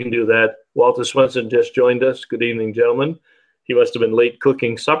yeah, you can do that. Walter Swenson just joined us. Good evening, gentlemen. He must have been late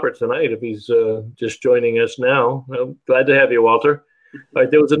cooking supper tonight if he's just joining us now. Well, glad to have you, Walter. All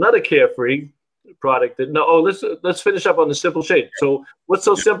right, there was another Carefree product that no. Oh, let's finish up on the Simple Shade. So what's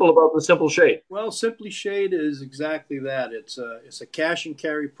so simple about the Simple Shade? Well, Simply Shade is exactly that. It's a cash and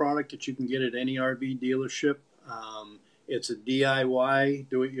carry product that you can get at any RV dealership. It's a DIY,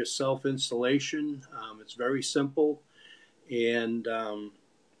 do-it-yourself installation. It's very simple, and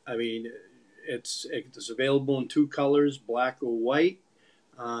I mean, it's available in 2 colors, black or white.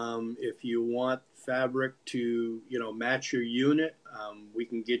 If you want fabric to match your unit, we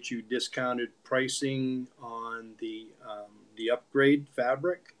can get you discounted pricing on the upgrade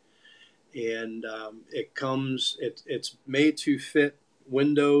fabric, and it's made to fit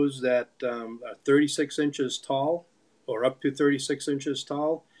windows that are 36 inches tall or up to 36 inches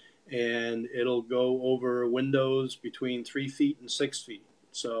tall, and it'll go over windows between 3 feet and 6 feet.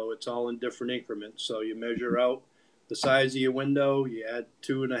 So it's all in different increments. So you measure out the size of your window, you add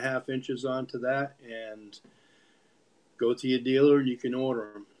 2.5 inches onto that, and go to your dealer and you can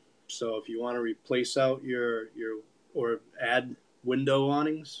order them. So if you want to replace out your or add window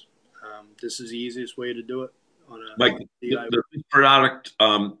awnings, this is the easiest way to do it on a Mike, the product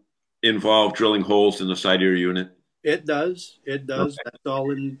involve drilling holes in the side of your unit? It does. It does.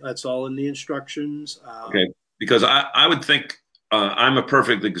 Okay. That's all in the instructions. Okay, because I would think I'm a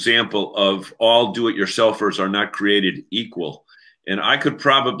perfect example of all do-it-yourselfers are not created equal, and I could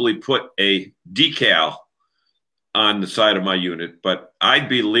probably put a decal on the side of my unit, but I'd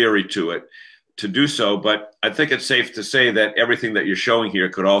be leery to do so. But I think it's safe to say that everything that you're showing here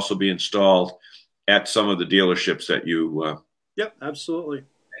could also be installed at some of the dealerships that you yep, absolutely.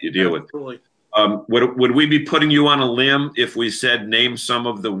 You deal absolutely. with. Would we be putting you on a limb if we said name some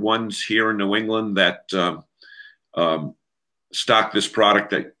of the ones here in New England that stock this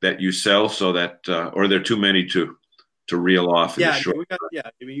product that you sell, so that or are there too many to reel off? Yeah,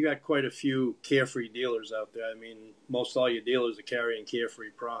 I mean, you got quite a few Carefree dealers out there. I mean, most all your dealers are carrying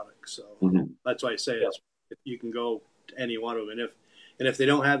Carefree products, so that's why I say you can go to any one of them. And if they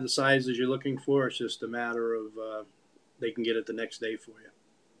don't have the sizes you're looking for, it's just a matter of they can get it the next day for you.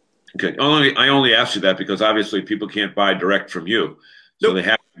 Okay. I only asked you that because obviously people can't buy direct from you, so they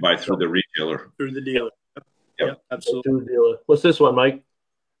have to buy through the retailer. Through the dealer. Yep, absolutely. Through the dealer. What's this one, Mike?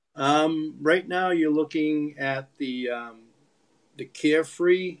 Right now you're looking at the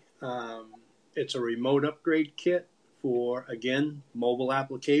Carefree. It's a remote upgrade kit for, again, mobile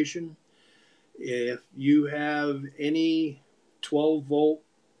application. If you have any 12-volt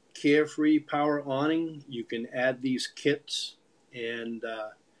Carefree power awning, you can add these kits, and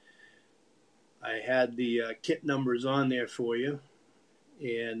I had the kit numbers on there for you,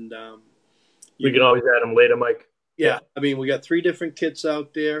 and we can always add them later, Mike. Yeah, I mean, we got 3 different kits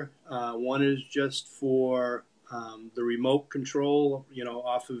out there. One is just for the remote control,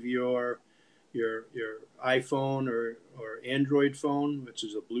 off of your iPhone or Android phone, which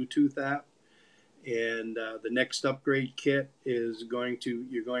is a Bluetooth app. And the next upgrade kit is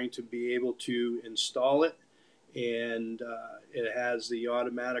you're going to be able to install it, and it has the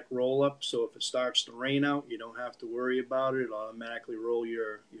automatic roll up. So if it starts to rain out, you don't have to worry about it. It'll automatically roll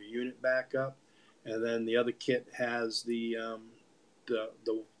your unit back up. And then the other kit has the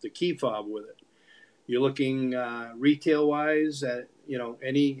key fob with it. You're looking retail wise at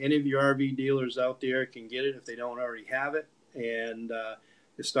any of your RV dealers out there can get it if they don't already have it, and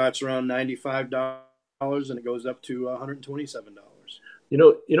it starts around $95 and it goes up to $127. You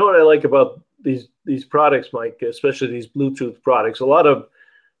know what I like about these products, Mike, especially these Bluetooth products. A lot of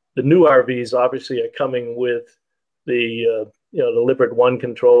the new RVs obviously are coming with the the Lippert One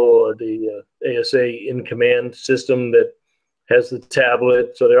control or the ASA in command system that has the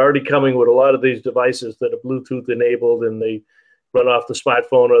tablet. So they're already coming with a lot of these devices that are Bluetooth enabled, and they run off the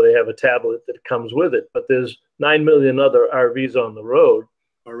smartphone, or they have a tablet that comes with it. But there's 9 million other RVs on the road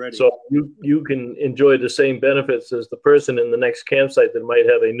already. So you can enjoy the same benefits as the person in the next campsite that might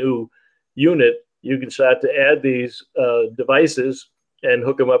have a new unit. You can start to add these devices and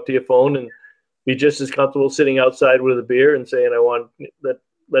hook them up to your phone and be just as comfortable sitting outside with a beer and saying, I want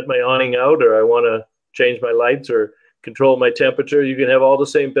let my awning out, or I want to change my lights or control my temperature. You can have all the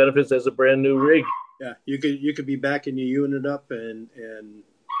same benefits as a brand new rig. Yeah, you could be backing your unit up and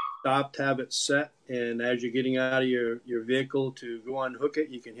stop, have it set, and as you're getting out of your vehicle to go unhook it,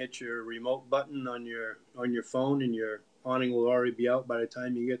 you can hit your remote button on your phone, and your awning will already be out by the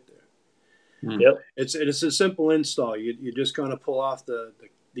time you get there. Yep. It's a simple install. You're just going to pull off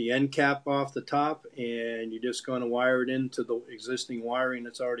the end cap off the top, and you're just going to wire it into the existing wiring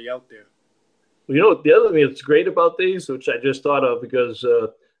that's already out there. Well, you know, the other thing that's great about these, which I just thought of because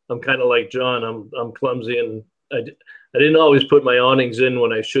I'm kind of like John, I'm clumsy and I didn't always put my awnings in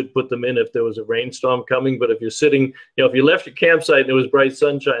when I should put them in if there was a rainstorm coming. But if you're sitting, if you left your campsite and it was bright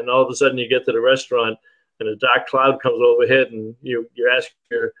sunshine, and all of a sudden you get to the restaurant and a dark cloud comes overhead, and you're asking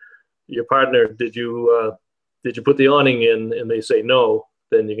your partner, did you put the awning in? And they say no,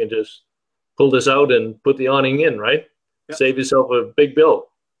 then you can just pull this out and put the awning in, right? Yep. Save yourself a big bill.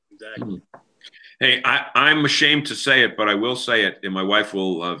 Exactly. Hey, I'm ashamed to say it, but I will say it, and my wife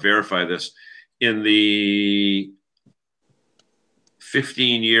will verify this. In the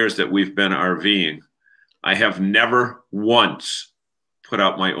 15 years that we've been RVing, I have never once put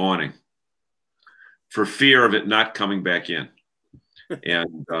out my awning for fear of it not coming back in.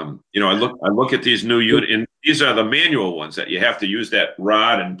 And I look at these new units, and these are the manual ones that you have to use that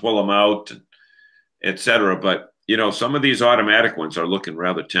rod and pull them out, etc. But some of these automatic ones are looking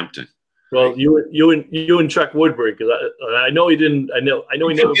rather tempting. Well, you and Chuck Woodbury, because I know he didn't. I know he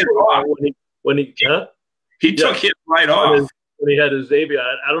never when he took it right off when he had his Xavier.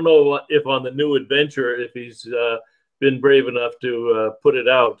 I don't know if on the new Adventure if he's been brave enough to put it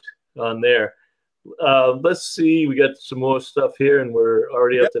out on there. Let's see. We got some more stuff here, and we're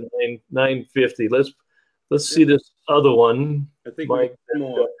already up to 950. Let's see this other one. I think Mike.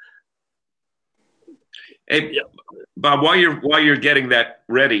 More. Hey, Bob, while you're getting that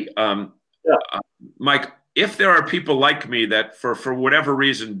ready, Mike, if there are people like me that for whatever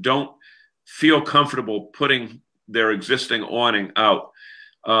reason don't feel comfortable putting their existing awning out,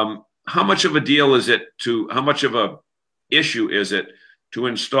 how much of a deal is it how much of a issue is it to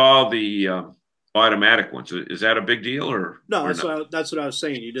install the automatic ones? Is that a big deal or no? Or that's what I was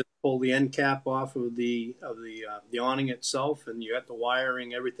saying. You just pull the end cap off of the awning itself, and you got the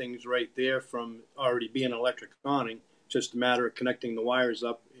wiring. Everything's right there from already being an electric awning. Just a matter of connecting the wires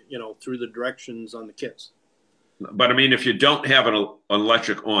up, through the directions on the kits. But I mean, if you don't have an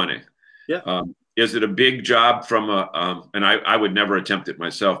electric awning, is it a big job from and I would never attempt it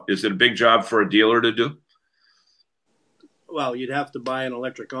myself. Is it a big job for a dealer to do? Well, you'd have to buy an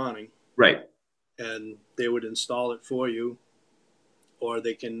electric awning. Right. And they would install it for you, or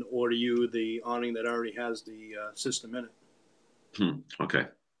they can order you the awning that already has the system in it. Okay.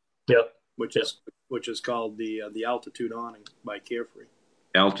 Yep. Which is called the Altitude awning by Carefree.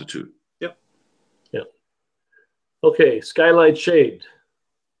 Altitude. Yep. Okay, Skylight Shade.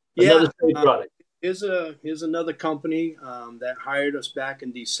 Another shade product. Here's another company that hired us back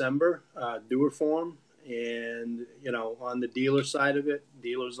in December, Duerform, and on the dealer side of it,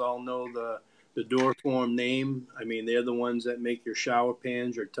 dealers all know the Duerform name. I mean, they're the ones that make your shower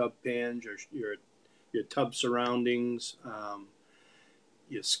pans, your tub pans, your tub surroundings,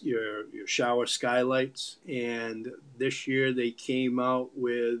 your shower skylights. And this year they came out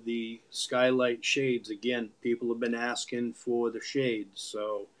with the Skylight Shades again. People have been asking for the shades,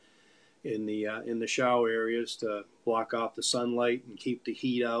 so in the shower areas to block off the sunlight and keep the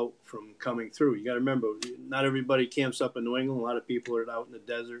heat out from coming through. You got to remember, not everybody camps up in New England. A lot of people are out in the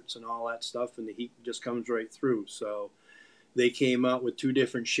deserts and all that stuff, and the heat just comes right through. So they came out with 2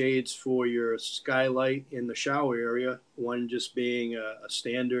 different shades for your skylight in the shower area, one just being a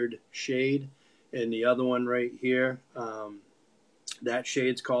standard shade, and the other one right here, that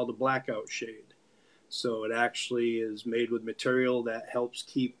shade's called a blackout shade. So it actually is made with material that helps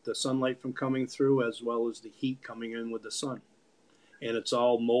keep the sunlight from coming through, as well as the heat coming in with the sun. And it's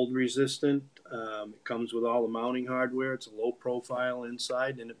all mold resistant. It comes with all the mounting hardware. It's a low profile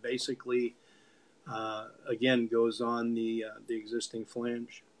inside, and it basically, again, goes on the existing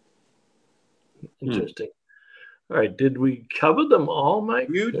flange. Interesting. All right. Did we cover them all, Mike?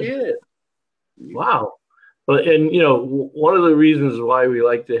 You did. Wow. And, one of the reasons why we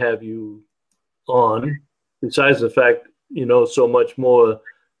like to have you on, besides the fact so much more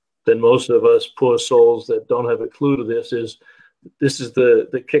than most of us poor souls that don't have a clue to this is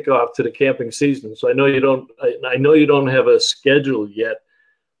the kickoff to the camping season. So I know you don't have a schedule yet,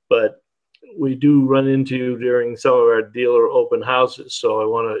 but we do run into you during some of our dealer open houses. So I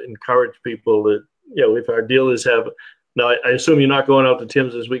want to encourage people that if our dealers have. Now I assume you're not going out to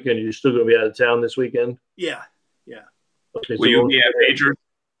Tim's this weekend. You're still going to be out of town this weekend. Yeah. Okay. Will you be at Majors?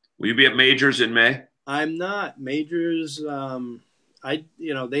 Will you be at Majors in May? I'm not. Majors,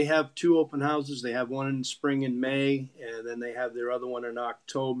 they have 2 open houses. They have one in spring in May, and then they have their other one in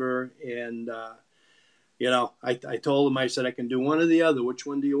October. And, I told them, I said, I can do one or the other. Which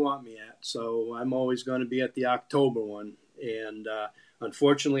one do you want me at? So I'm always going to be at the October one. And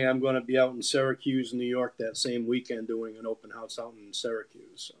unfortunately, I'm going to be out in Syracuse, New York that same weekend doing an open house out in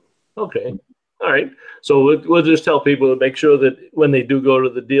Syracuse. So. Okay. All right. So we'll just tell people to make sure that when they do go to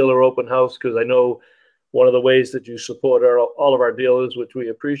the dealer open house, because I know one of the ways that you support all of our dealers, which we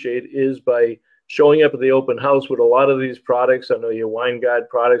appreciate, is by showing up at the open house with a lot of these products. I know your Wine Guard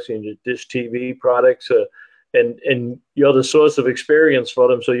products and your Dish TV products, and you're the source of experience for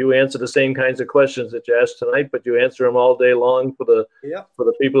them. So you answer the same kinds of questions that you asked tonight, but you answer them all day long for the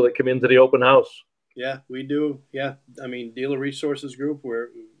people that come into the open house. Yeah, we do. Yeah, I mean, Dealer Resources Group,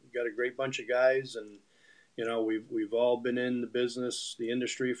 we've got a great bunch of guys, and you know, we've all been in the business, the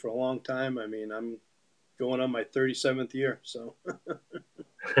industry for a long time. I mean, I'm going on my 37th year, so.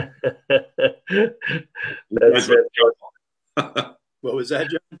 That's it. What was that,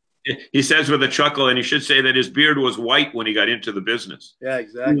 John? He says with a chuckle, and he should say that his beard was white when he got into the business. Yeah,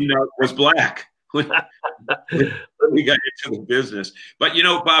 exactly. It was black when we got into the business. But, you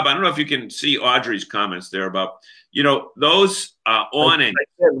know, Bob, I don't know if you can see Audrey's comments there about, you know, those awnings.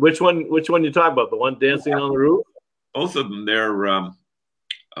 Which one you talking about? The one dancing on the roof? Both of them, they're,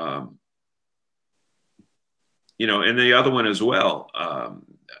 you know, and the other one as well.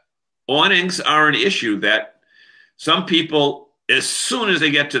 Awnings are an issue that some people, as soon as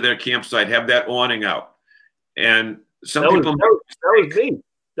they get to their campsite, have that awning out. And some people... That was me.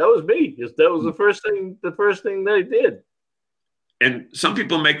 That was me. That was the first thing they did. And some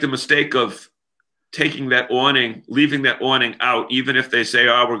people make the mistake of taking that awning, leaving that awning out, even if they say,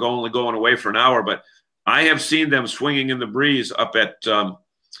 oh, we're only going away for an hour. But I have seen them swinging in the breeze up at the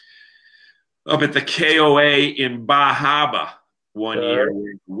KOA in Bahaba one year.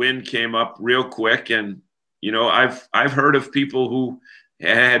 Where the wind came up real quick, and you know, I've heard of people who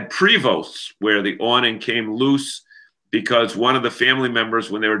had Prevosts where the awning came loose because one of the family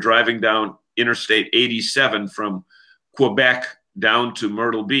members, when they were driving down Interstate 87 from Quebec down to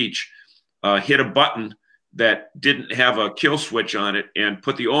Myrtle Beach, hit a button that didn't have a kill switch on it and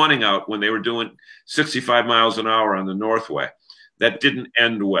put the awning out when they were doing 65 miles an hour on the Northway. That didn't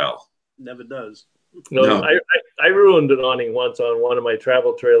end well. Never does. No. I ruined an awning once on one of my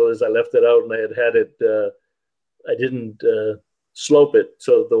travel trailers. I left it out and I had it, I didn't slope it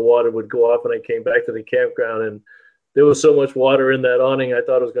so the water would go off, and I came back to the campground and there was so much water in that awning I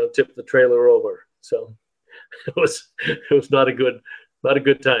thought it was going to tip the trailer over. So it was not a good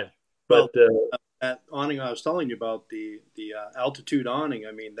time. But that awning I was telling you about, the altitude awning,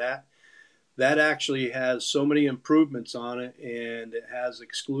 I mean, that actually has so many improvements on it, and it has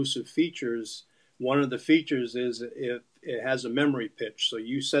exclusive features. One of the features is it has a memory pitch. So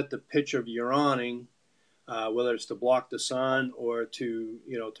you set the pitch of your awning, whether it's to block the sun or to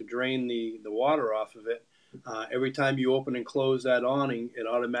drain the water off of it. Every time you open and close that awning, it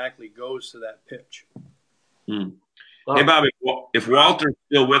automatically goes to that pitch. Hmm. Hey, Bob, if Walter's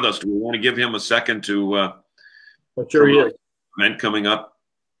still with us, do we want to give him a second to I'm sure he is. Event coming up?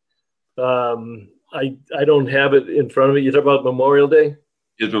 I don't have it in front of me. You talk about Memorial Day?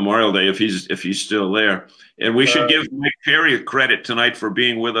 His Memorial Day, if he's still there. And we should give Mike Perry a credit tonight for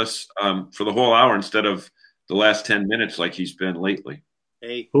being with us for the whole hour instead of the last 10 minutes like he's been lately.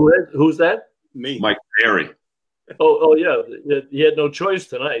 Hey. Who's that? Me. Mike Perry. Oh yeah. He had no choice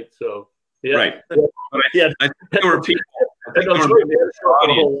tonight, so yeah. Right. I think there were people. I think there were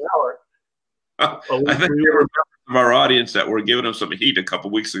members of our audience that were giving him some heat a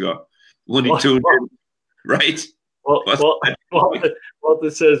couple weeks ago when he tuned in. Right? Walter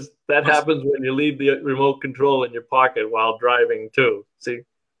says that happens when you leave the remote control in your pocket while driving too. See?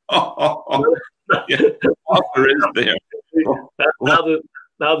 Yeah. Walter is there.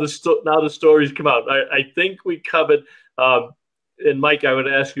 Now the stories come out. I think we covered. And Mike, I would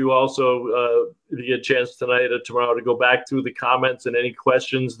ask you also if you get a chance tonight or tomorrow to go back through the comments and any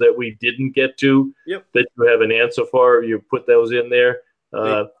questions that we didn't get to that you have an answer for. You put those in there.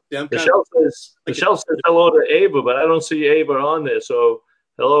 Michelle says hello to Ava, but I don't see Ava on there. So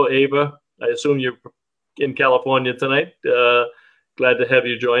hello, Ava. I assume you're in California tonight. Glad to have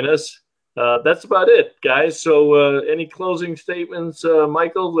you join us. That's about it, guys. So any closing statements,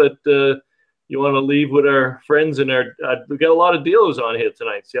 Michael, that you want to leave with our friends and we've got a lot of dealers on here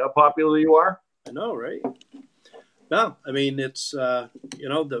tonight. See how popular you are? I know, right? No, I mean, it's, the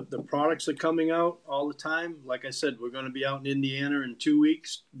products are coming out all the time. Like I said, we're going to be out in Indiana in 2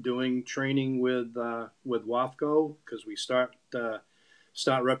 weeks doing training with WAFCO because we start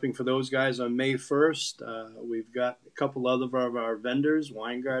repping for those guys on May 1st. We've got a couple other of our vendors,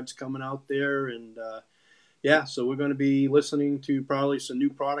 Wine Guard's coming out there, and so we're going to be listening to probably some new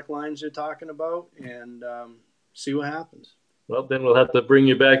product lines they're talking about and see what happens. Well, then we'll have to bring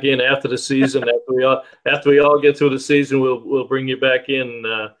you back in after the season. after we all get through the season, we'll bring you back in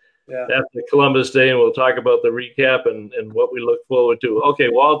after Columbus Day, and we'll talk about the recap and what we look forward to. Okay,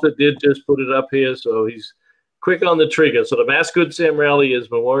 Walter did just put it up here, so he's quick on the trigger. So the Mass Good Sam Rally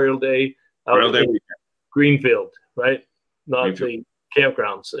is Memorial Day out in Greenfield, right? Not Greenfield.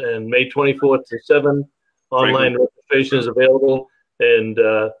 campgrounds. And May 24th to 7, online registration is available. And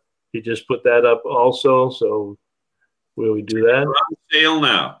he just put that up also. So will we do that? On sale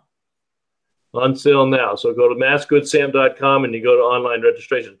now. On sale now. So go to massgoodsam.com and you go to online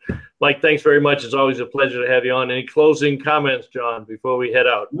registration. Mike, thanks very much. It's always a pleasure to have you on. Any closing comments, John, before we head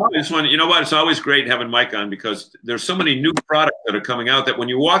out? No, I just want, you know what? It's always great having Mike on because there's so many new products that are coming out that when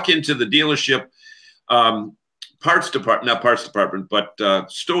you walk into the dealership parts department, not parts department, but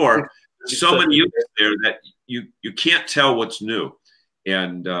store, there's so many units there that you can't tell what's new.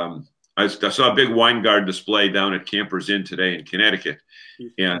 And I saw a big Winegard display down at Campers Inn today in Connecticut.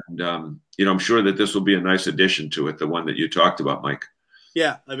 And, you know, I'm sure that this will be a nice addition to it, the one that you talked about, Mike.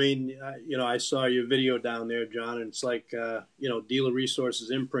 Yeah, I mean, you know, I saw your video down there, John, and it's like, you know, Dealer Resources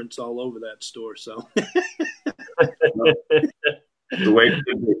imprints all over that store. So The way it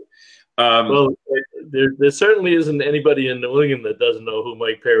should be. Well, there certainly isn't anybody in New England that doesn't know who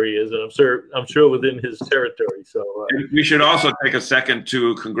Mike Perry is, and I'm sure within his territory. So we should also take a second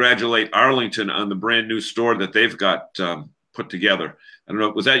to congratulate Arlington on the brand new store that they've got put together. I don't know,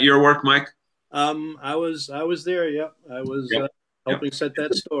 was that your work, Mike? I was there. Yep, I was helping set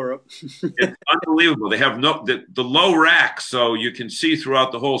that store up. It's unbelievable. They have the low rack, so you can see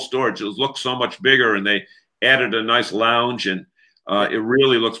throughout the whole store. It just looks so much bigger, and they added a nice lounge, and it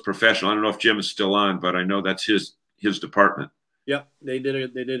really looks professional. I don't know if Jim is still on, but I know that's his department. Yep, they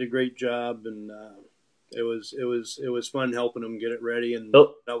did a great job, and it was fun helping them get it ready. And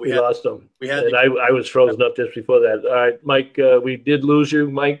we lost them. And I was frozen up just before that. All right, Mike, we did lose you,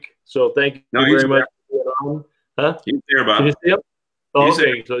 Mike. So thank you very much. Huh? He's there, Bob. Can you see him? Oh,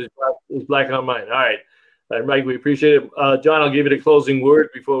 okay, so he's black on mine. All right, Mike, we appreciate it. John, I'll give you the closing word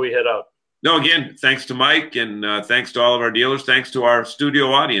before we head out. No, again, thanks to Mike, and thanks to all of our dealers. Thanks to our studio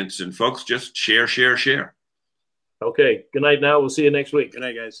audience. And folks, just share, share, share. Okay, good night now. We'll see you next week. Good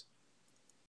night, guys.